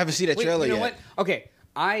 That's it. I haven't seen that Wait, trailer you know yet. What? Okay,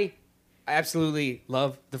 I absolutely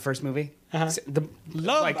love the first movie. I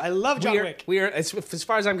love John Wick. We are as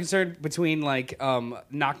far as I'm concerned, between like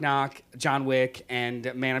Knock Knock, John Wick,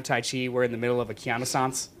 and Man of Tai Chi, we're in the middle of a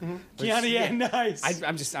Keanu-sans. Keanu, yeah, nice.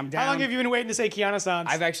 I'm down. How long have you been waiting to say Keanu-sans?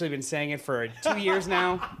 I've actually been saying it for 2 years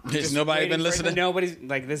now. Has Just nobody waiting been for it. listening? Nobody's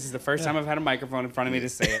like, this is the first time I've had a microphone in front of me to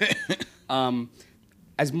say it.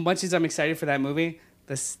 As much as I'm excited for that movie,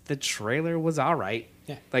 the trailer was all right.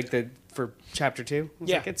 Yeah. Like for chapter 2. I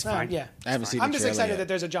was like, it's fine. Yeah. I haven't seen I'm the just trailer excited yet. that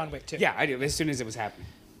there's a John Wick 2. Yeah, I do. As soon as it was happening.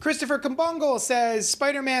 Christopher Kumbongle says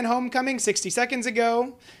Spider-Man Homecoming 60 seconds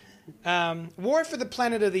ago. War for the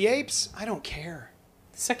Planet of the Apes. I don't care.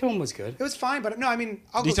 The second one was good. It was fine, but no, I mean,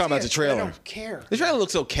 I'll You go talking see about the it, but I trailer? don't care. The trailer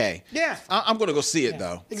looks okay. Yeah. I'm going to go see it,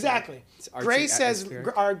 though. Exactly. artsy Grace says,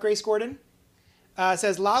 atmosphere. Grace Gordon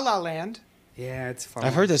says La La Land. Yeah, it's fun.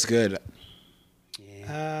 I've heard that's good.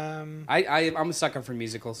 I'm a sucker for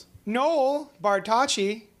musicals. Noel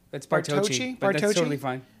Bartocci. That's Bartocci, but that's totally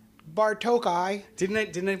fine. Bartokai.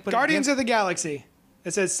 Didn't I put Guardians a of the Galaxy.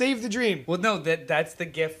 It says Save the Dream. Well, no, that's the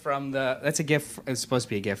GIF from the. That's a GIF. It's supposed to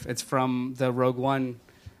be a GIF. It's from the Rogue One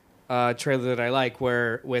trailer that I like,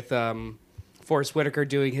 where with Forrest Whitaker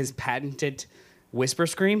doing his patented whisper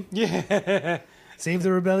scream. Yeah. Save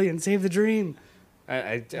the rebellion, save the dream.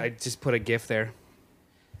 I just put a GIF there.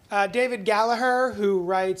 David Gallagher, who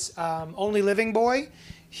writes Only Living Boy,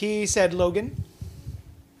 he said Logan.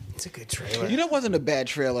 It's a good trailer. You know, it wasn't a bad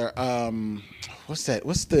trailer. What's that?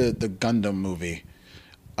 What's the Gundam movie?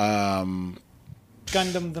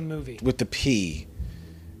 Gundam the movie. With the P.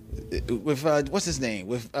 With what's his name?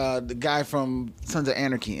 With the guy from Sons of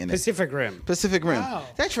Anarchy in it. Pacific Rim. Pacific Rim. Wow.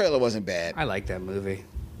 That trailer wasn't bad. I like that movie.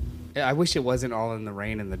 Yeah, I wish it wasn't all in the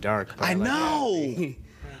rain and the dark. But I like that know. movie.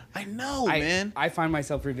 I know, man. I find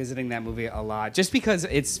myself revisiting that movie a lot just because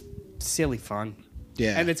it's silly fun.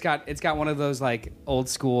 Yeah. And it's got one of those like old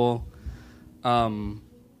school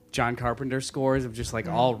John Carpenter scores of just like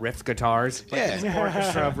all riff guitars. Like, Yeah. it's an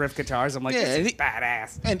orchestra of riff guitars. I'm like, Yeah, this and is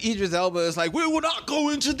badass. And Idris Elba is like, we will not go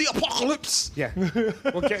into the apocalypse. Yeah.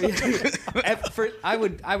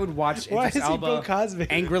 I would watch Why Idris is he Elba Bill Cosby?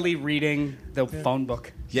 angrily reading the phone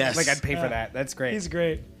book. Yes. Like I'd pay for that. That's great. He's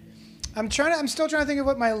great. I'm still trying to think of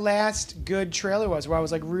what my last good trailer was, where I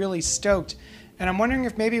was like really stoked, and I'm wondering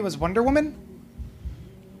if maybe it was Wonder Woman.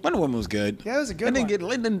 Wonder Woman was good. Yeah, it was a good It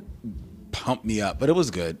one. it didn't pump me up, but it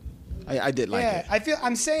was good. I did like Yeah, it.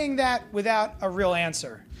 I'm saying that without a real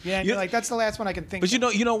answer. Yeah, and You- you're like that's the last one I can think. But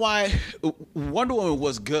of. you know why Wonder Woman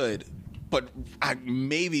was good, but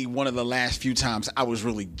maybe one of the last few times I was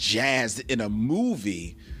really jazzed in a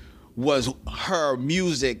movie was her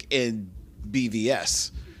music in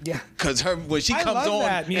BVS. Yeah. Because when she I comes love on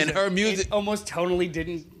that and music. her music, It almost totally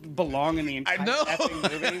didn't belong in the entire I know,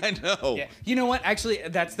 effing movie. I know. Yeah. You know what? Actually,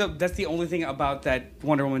 that's the only thing about that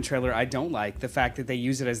Wonder Woman trailer I don't like. The fact that they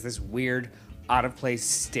use it as this weird, out of place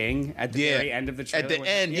sting at the Yeah. very end of the trailer. At the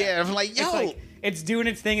end, yeah. I'm like, yo. It's doing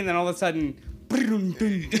its thing, and then all of a sudden, and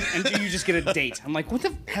you just get a date. I'm like, what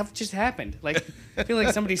the hell just happened? Like, I feel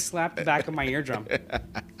like somebody slapped the back of my eardrum.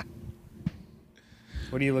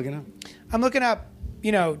 What are you looking up? I'm looking up,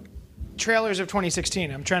 trailers of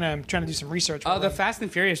 2016. I'm trying to do some research. Oh, the Fast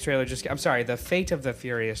and Furious trailer I'm sorry, the Fate of the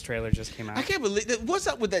Furious trailer just came out. I can't believe that. What's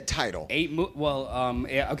up with that title?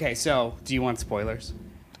 Yeah, okay, so do you want spoilers?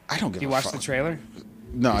 I don't give Do you a watch fuck. the trailer?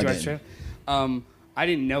 No, I Did you watch the didn't. trailer? I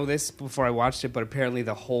didn't know this before I watched it, but apparently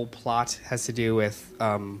the whole plot has to do with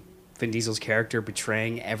Vin Diesel's character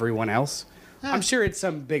betraying everyone else. I'm sure it's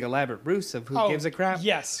some big elaborate ruse of who gives a crap.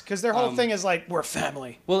 Yes, because their whole thing is like we're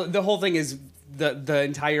family. Well, the whole thing is the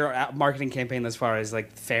entire marketing campaign thus far is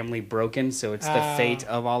like family broken, so it's the fate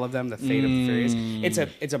of all of them, the fate of the Furious.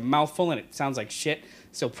 It's a mouthful and it sounds like shit.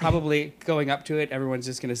 So probably going up to it, everyone's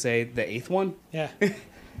just gonna say the eighth one. Yeah.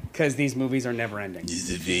 Because these movies are never ending. It's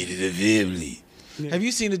the fate of the family. Have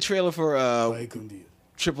you seen the trailer for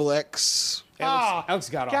Triple X? Oh, Alex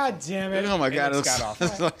got off. God damn it! Oh my God! It It looks was,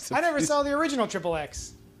 god-awful. I never saw the original Triple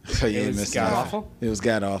X. So you It was missed god out. awful? It was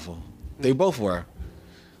god awful. They both were.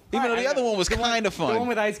 Even though the other one was kind of fun. The one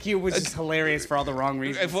with Ice Cube was just hilarious for all the wrong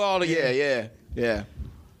reasons. For all the, yeah.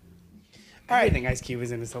 Everything Ice Cube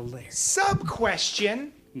is in is hilarious. Sub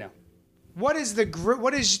question: No. what is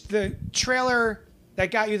the trailer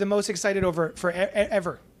that got you the most excited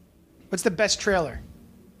ever? What's the best trailer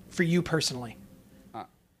for you personally?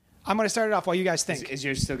 I'm going to start it off while you guys think. Is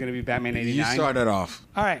yours still going to be Batman 89? You started off.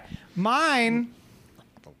 All right, mine.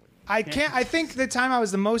 I think the time I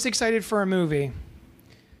was the most excited for a movie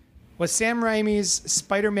was Sam Raimi's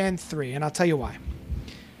Spider-Man 3, and I'll tell you why.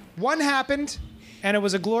 One happened, and it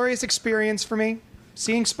was a glorious experience for me.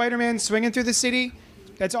 Seeing Spider-Man swinging through the city,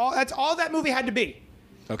 that's all that movie had to be.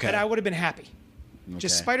 Okay. And I would have been happy.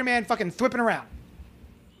 Just Spider-Man fucking thwipping around.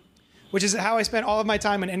 Which is how I spent all of my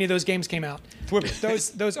time when any of those games came out.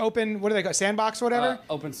 Those open, what do they call, sandbox or whatever?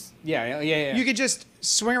 Yeah. You could just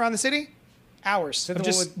swing around the city, hours of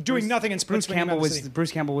just doing nothing and Bruce Campbell the city.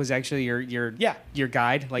 Bruce Campbell was actually your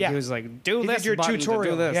guide. Like he was like, do this, your button,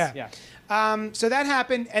 tutorial. do this. Yeah. So that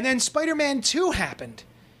happened, and then Spider-Man 2 happened,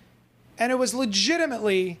 and it was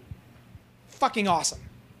legitimately fucking awesome.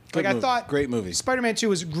 I thought great movie. Spider-Man 2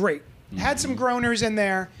 was great. Had some groaners in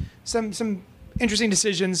there, some interesting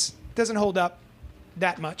decisions. Doesn't hold up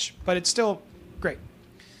that much, but it's still great.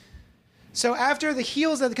 So after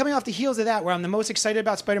coming off the heels of that, where I'm the most excited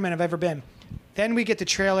about Spider-Man I've ever been, then we get the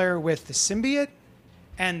trailer with the symbiote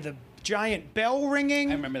and the giant bell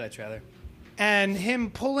ringing. I remember that trailer. And him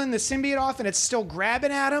pulling the symbiote off, and it's still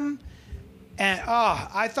grabbing at him. And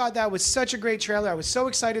I thought that was such a great trailer. I was so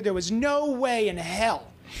excited. There was no way in hell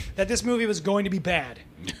that this movie was going to be bad.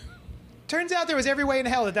 Turns out there was every way in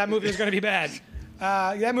hell that movie was going to be bad.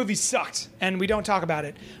 That movie sucked, and we don't talk about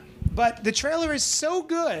it. But the trailer is so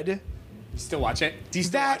good. You still watch it? Do you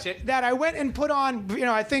still watch it? That I went and put on,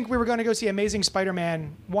 I think we were going to go see Amazing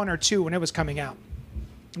Spider-Man 1 or 2 when it was coming out.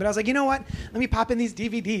 But I was like, you know what? Let me pop in these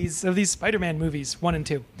DVDs of these Spider-Man movies, 1 and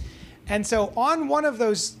 2. And so on one of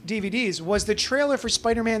those DVDs was the trailer for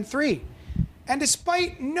Spider-Man 3. And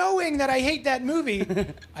despite knowing that I hate that movie,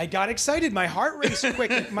 I got excited. My heart raced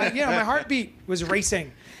quick. My heartbeat was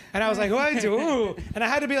racing. And I was like, what? Ooh. And I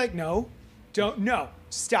had to be like, no,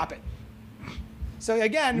 stop it. So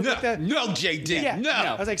again, no, JD, no.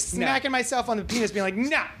 I was like smacking myself on the penis, being like,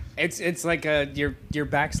 nah. It's like you're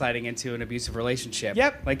backsliding into an abusive relationship.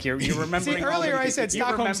 Yep. Like you're remembering. See, earlier I said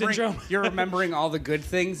Stockholm syndrome. You're remembering all the good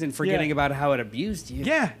things and forgetting about how it abused you.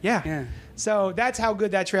 Yeah. So that's how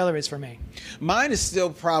good that trailer is for me. Mine is still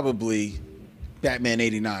probably Batman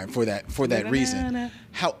 89 for that reason.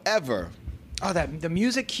 However, the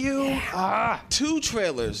music cue. Two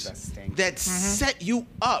trailers that set you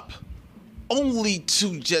up only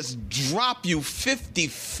to just drop you 50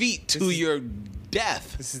 feet to your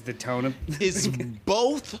death. This is the tone of is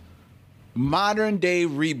both modern day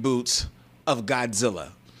reboots of Godzilla.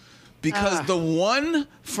 Because the one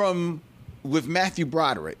with Matthew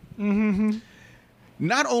Broderick,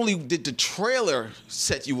 not only did the trailer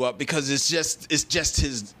set you up because it's just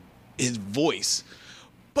his voice,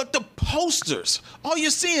 but the posters, all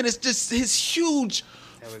you're seeing is just his huge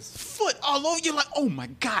foot all over. You're like, oh my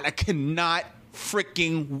God, I cannot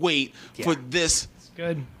freaking wait for this. It's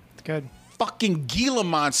good. Fucking Gila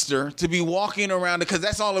monster to be walking around, because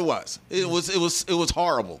that's all it was. It was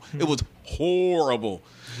horrible. It was horrible.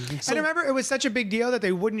 And remember, it was such a big deal that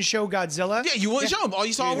they wouldn't show Godzilla. Yeah, you wouldn't show him. All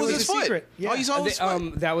you saw was his foot. Secret. Yeah. All you saw was his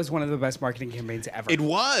foot. That was one of the best marketing campaigns ever. It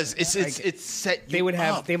was. It's set you They would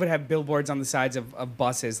up. have billboards on the sides of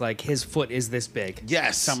buses like his foot is this big.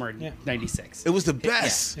 Yes. Summer '96. It was the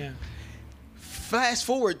best. Yeah. Fast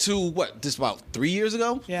forward to just about 3 years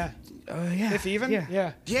ago. Yeah. Yeah. If even.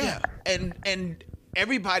 Yeah. And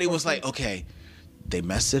everybody was like, okay, they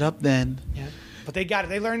messed it up then. Yeah. But they got it.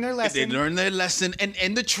 They learned their lesson. They learned their lesson,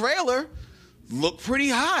 and the trailer looked pretty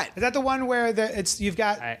hot. Is that the one where you've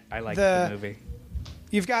got? I liked the movie.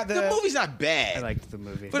 You've got the movie's not bad. I liked the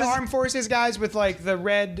movie. But the armed forces guys with like the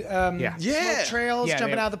red smoke trails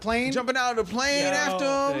jumping out of the plane. Jumping out of the plane after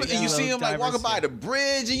him. And you see him like walking by the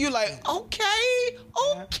bridge and you're like, okay,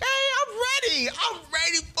 I'm ready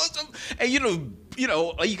for some. And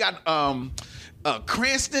you got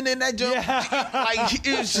Cranston in that jump. Yeah. Like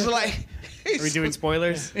it was just like. Are we doing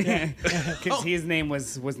spoilers? Because his name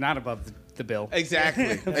was not above the bill.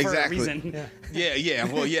 Exactly. For a reason. Yeah.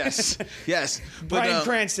 Well, yes. But, Bryan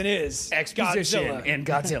Cranston is exposition in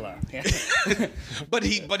Godzilla. Yeah. but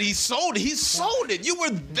he sold it. He sold it. You were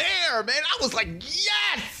there, man. I was like,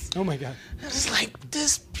 yes. Oh my God. It's like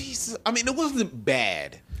this piece. It wasn't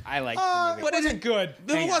bad. I liked the movie. But it wasn't good.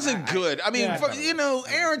 It wasn't good.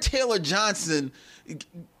 Aaron Taylor Johnson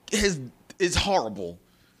is horrible.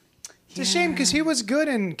 It's a shame because he was good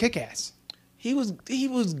in Kick-Ass. he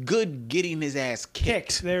was good getting his ass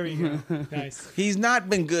kicked. There you go. Nice. He's not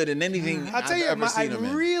been good in anything I'll tell you, ever seen I him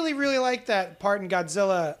in. really, really like that part in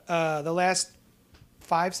Godzilla, the last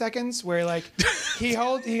 5 seconds where like he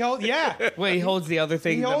holds yeah. Wait, he holds the other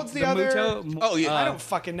thing. He holds the other- Muto? Oh, yeah. I don't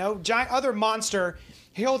fucking know. Giant other monster.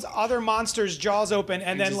 He holds other monster's jaws open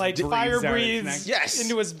and then just like breathes fire out his breathes neck. Yes.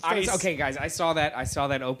 into his face. Okay, guys, I saw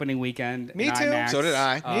that opening weekend. Me in too. IMAX, So did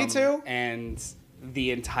I. Me too. And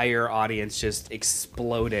the entire audience just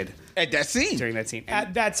exploded At that scene. during that scene.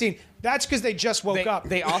 At that scene. That's because they just woke up.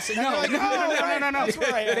 They also no, like, no, oh, no, no, right, no, no, that's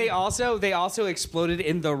where I am. They also exploded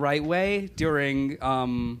in the right way during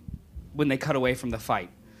when they cut away from the fight.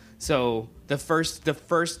 So the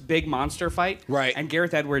first big monster fight, Right. And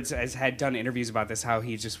Gareth Edwards had done interviews about this, how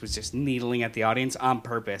he was just needling at the audience on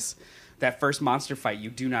purpose. That first monster fight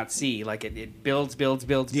you do not see, like it builds,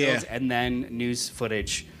 Yeah. and then news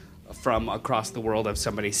footage from across the world of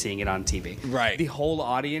somebody seeing it on TV. Right. The whole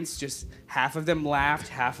audience, just half of them laughed,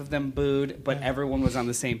 half of them booed, but everyone was on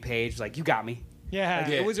the same page. Like, you got me. Yeah.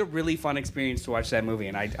 Yeah. It was a really fun experience to watch that movie,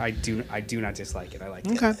 and I do not dislike it. I liked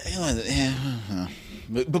it. Okay. Yeah.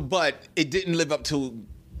 But it didn't live up to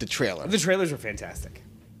the trailer. The trailers were fantastic.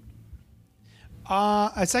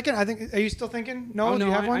 A second, I think. Are you still thinking? No, do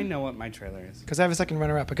you have one? I know what my trailer is. Because I have a second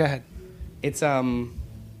runner-up, but go ahead. It's Or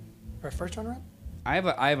a first runner-up? I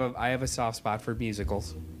have a soft spot for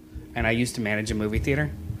musicals, and I used to manage a movie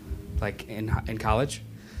theater, like in college.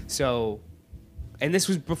 So, and this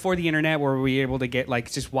was before the internet, where we were able to get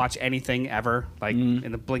like just watch anything ever, like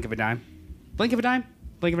in the blink of a dime, blink of a dime,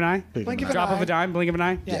 blink of an eye, Blink of an drop eye. of a dime, blink of an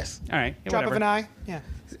eye. Yes. All right. Yeah, Drop of whatever. an eye? Yeah.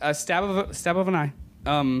 A stab of an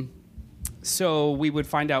eye. So we would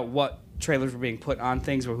find out what trailers were being put on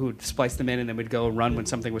things, or who would splice them in, and then we'd go run when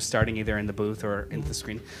something was starting, either in the booth or in the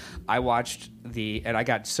screen. I watched and I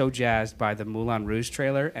got so jazzed by the Moulin Rouge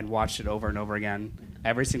trailer and watched it over and over again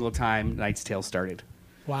every single time Knight's Tale started,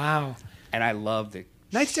 Wow. and I loved it.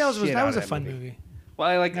 Knight's Tale was Shit that out was of a that fun movie.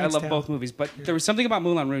 Well, I Knight's love Tale. both movies, but there was something about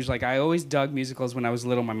Moulin Rouge. Like, I always dug musicals when I was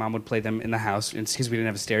little. My mom would play them in the house, and because we didn't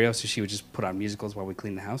have a stereo, so she would just put on musicals while we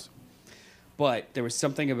cleaned the house. But there was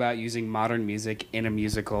something about using modern music in a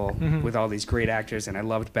musical with all these great actors, and I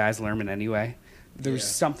loved Baz Luhrmann anyway. There was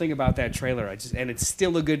something about that trailer. And it's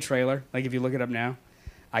still a good trailer. Like, if you look it up now,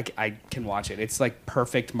 I can watch it. It's like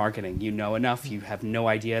perfect marketing. You know enough. You have no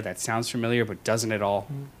idea. That sounds familiar, but doesn't at all.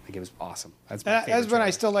 Like, it was awesome. That's my favorite That's when I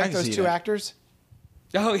trailer. still I like can those see two that. actors.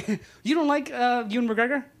 Oh, you don't like Ewan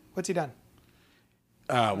McGregor? What's he done?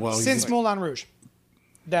 Well, Since Moulin Rouge.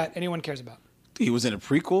 That anyone cares about. he was in the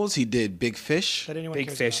prequels. He did Big Fish. That anyone Big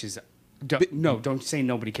cares Fish about. is. Don't say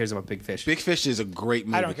nobody cares about Big Fish. Big Fish is a great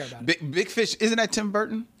movie. I don't care about it. Big Fish, isn't that Tim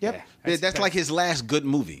Burton? Yep. Yeah. That's like his last good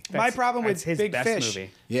movie. My problem with that's his Big best Fish.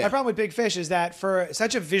 movie. Yeah. My problem with Big Fish is that for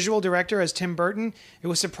such a visual director as Tim Burton, it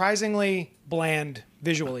was surprisingly bland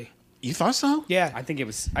visually. You thought so? Yeah. I think it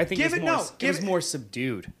was. I think Give it it- was more. no, It give was it- more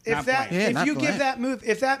subdued. if not that bland. Yeah, if not you give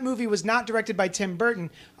bland. that movie was not directed by Tim Burton,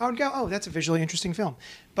 I would go, oh, that's a visually interesting film.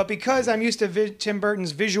 But because I'm used to Tim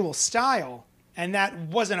Burton's visual style, and that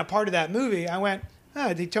wasn't a part of that movie, I went,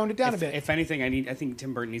 oh, they toned it down a bit. If anything, I think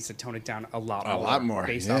Tim Burton needs to tone it down a lot more,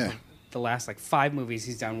 based yeah. off of the last like 5 movies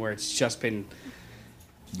he's done, where it's just been.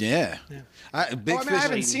 Yeah. Big I Fish.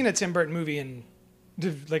 haven't seen a Tim Burton movie in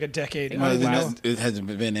like a decade. Well, I don't know. it hasn't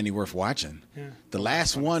been any worth watching. The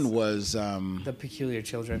last one was. The Peculiar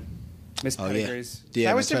Children, Miss Oh yeah. Pettigrew's. Yeah,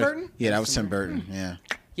 That was that's Tim right. Burton? Yeah, that was Tim Burton. Yeah.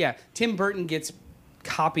 Yeah, Tim Burton gets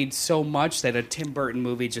copied so much that a Tim Burton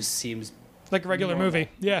movie just seems Like a regular normal. movie.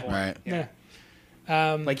 Yeah. Right.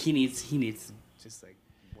 Yeah. like he needs to just like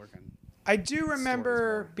work on. I do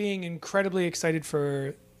remember being incredibly excited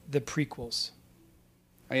for the prequels.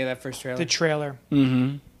 Oh yeah, that first trailer. The trailer.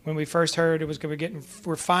 Mm-hmm. When we first heard it was going to get,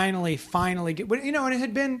 we're finally get. You know, and it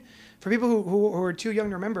had been for people who are too young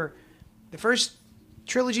to remember. The first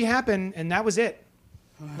trilogy happened, and that was it.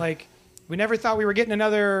 Like we never thought we were getting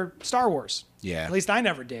another Star Wars. Yeah. At least I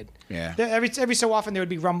never did. Yeah. Every so often there would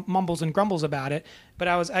be mumbles and grumbles about it, but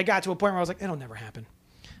I got to a point where I was like, it'll never happen.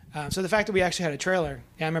 So the fact that we actually had a trailer,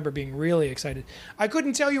 I remember being really excited. I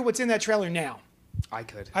couldn't tell you what's in that trailer now. I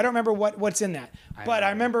could. I don't remember what's in that, but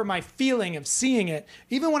I remember my feeling of seeing it.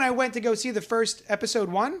 Even when I went to go see the first episode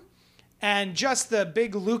 1, and just the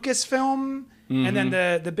big Lucas film, and then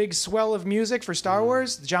the big swell of music for Star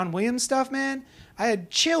Wars, the John Williams stuff, man, I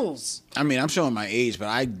had chills. I mean, I'm showing my age, but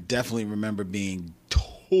I definitely remember being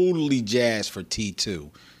totally jazzed for T2.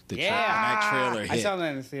 When that trailer hit. I saw that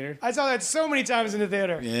in the theater. I saw that so many times in the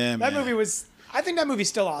theater. Yeah, that man. movie was. I think that movie's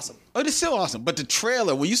still awesome. Oh, it's still awesome. But the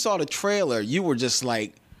trailer, when you saw the trailer, you were just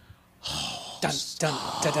like, oh, Dun, dun,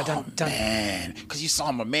 dun, dun, dun, dun. Man, because you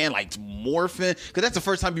saw my man like morphing. Because that's the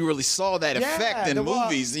first time you really saw that effect in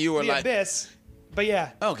movies. You were the like, Abyss. But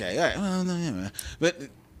yeah. okay, all right. Well, no, yeah, man. But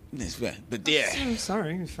yeah. I'm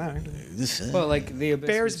sorry, it's fine. Well, like the Abyss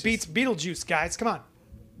Bears was beats Beetlejuice, guys. Come on.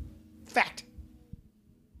 Fact.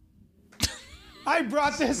 I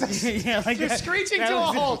brought this. yeah, like You're screeching to a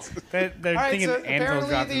halt. They're All right, thinking so anvil dropped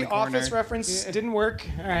apparently in the the corner. Office reference didn't work.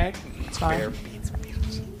 All right, it's fine.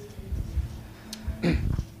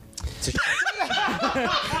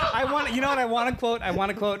 I want. You know what I want to quote? I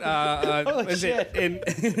want to quote. Holy Is it shit. in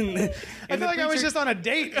I feel like I was just on a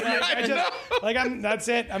date. That's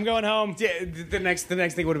it. I'm going home. Yeah, the next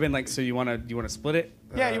thing would have been like, so you want to split it?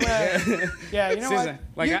 Yeah, you want to. Yeah, you know Susan,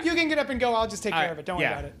 what? like You can get up and go. I'll just take care of it. Don't worry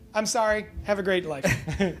yeah. about it. I'm sorry. Have a great life.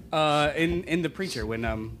 In The Preacher,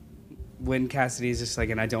 when Cassidy's just like,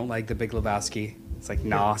 and I don't like The Big Lebowski. It's like,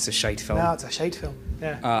 nah, it's a shite film. No, it's a shite film.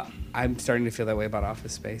 Yeah. I'm starting to feel that way about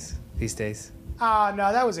Office Space these days. Oh,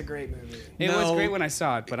 no, that was a great movie. It No. was great when I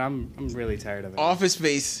saw it, but I'm really tired of it. Office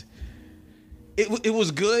Space. It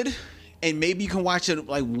was good, and maybe you can watch it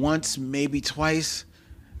like once, maybe twice.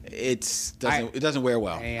 It doesn't wear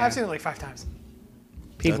well. Yeah. I've seen it like 5 times.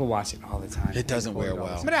 People watch it all the time. It doesn't wear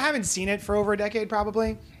well. I mean, I haven't seen it for over a decade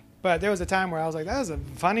probably, but there was a time where I was like, that was a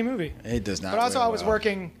funny movie. It does not. But also, wear I was well.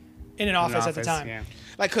 working in an office at the time. Yeah.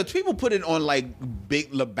 Like, cause people put it on like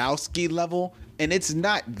Big Lebowski level, and it's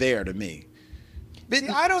not there to me. See,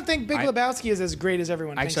 I don't think Big Lebowski is as great as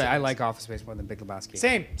everyone thinks. Actually, it I is. like Office Space more than Big Lebowski.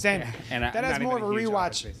 Same. And that I'm has not more of a even a huge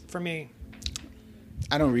Office rewatch Space. for me.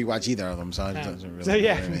 I don't rewatch either of them, so it doesn't really. So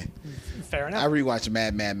yeah, bother me. fair I enough. rewatch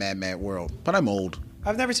Mad World, but I'm old.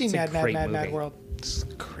 I've never seen It's a Mad great movie. World. It's a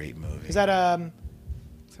great movie. Is that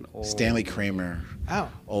It's an old. Stanley Kramer? Oh,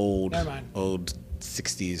 Old. Never mind. Old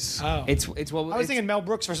 60s. oh. It's what I was thinking Mel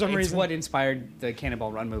Brooks for some It's reason. what inspired the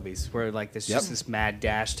Cannonball Run movies, where like there's just this mad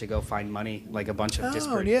dash to go find money, like a bunch of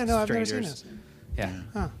disparate yeah, no, I've never strangers. seen this. Yeah.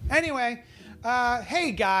 Huh. Anyway,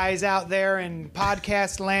 hey guys out there in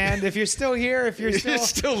podcast land, if you're still here, if you're still,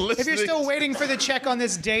 still if you're still listening. waiting for the check on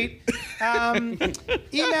this date,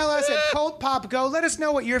 email us at CultPopGo. Let us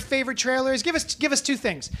know what your favorite trailer is. Give us 2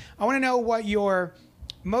 things. I want to know what your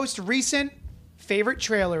most recent favorite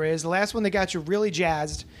trailer is, the last one that got you really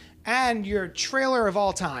jazzed, and your trailer of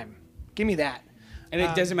all time. Give me that. And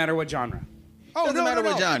it doesn't matter what genre. Oh, Doesn't matter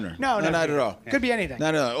what genre. No, not at all. Could be anything.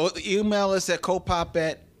 Not at all. Email us at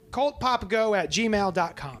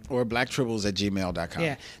CultPopGo@gmail.com. or blacktribbles@gmail.com.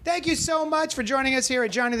 Yeah. Thank you so much for joining us here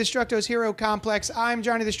at Johnny the Structo's Hero Complex. I'm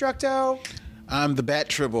Johnny the Structo. I'm the Bat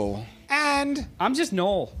Tribble. And I'm just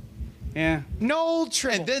Noel. Yeah. Noel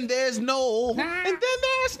Tribble. And then there's no. And then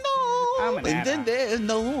there's no. I'm an And then adult. there's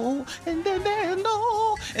no. And then there's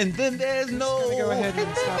no. And then there's no. Go ahead and And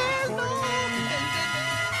then stop there's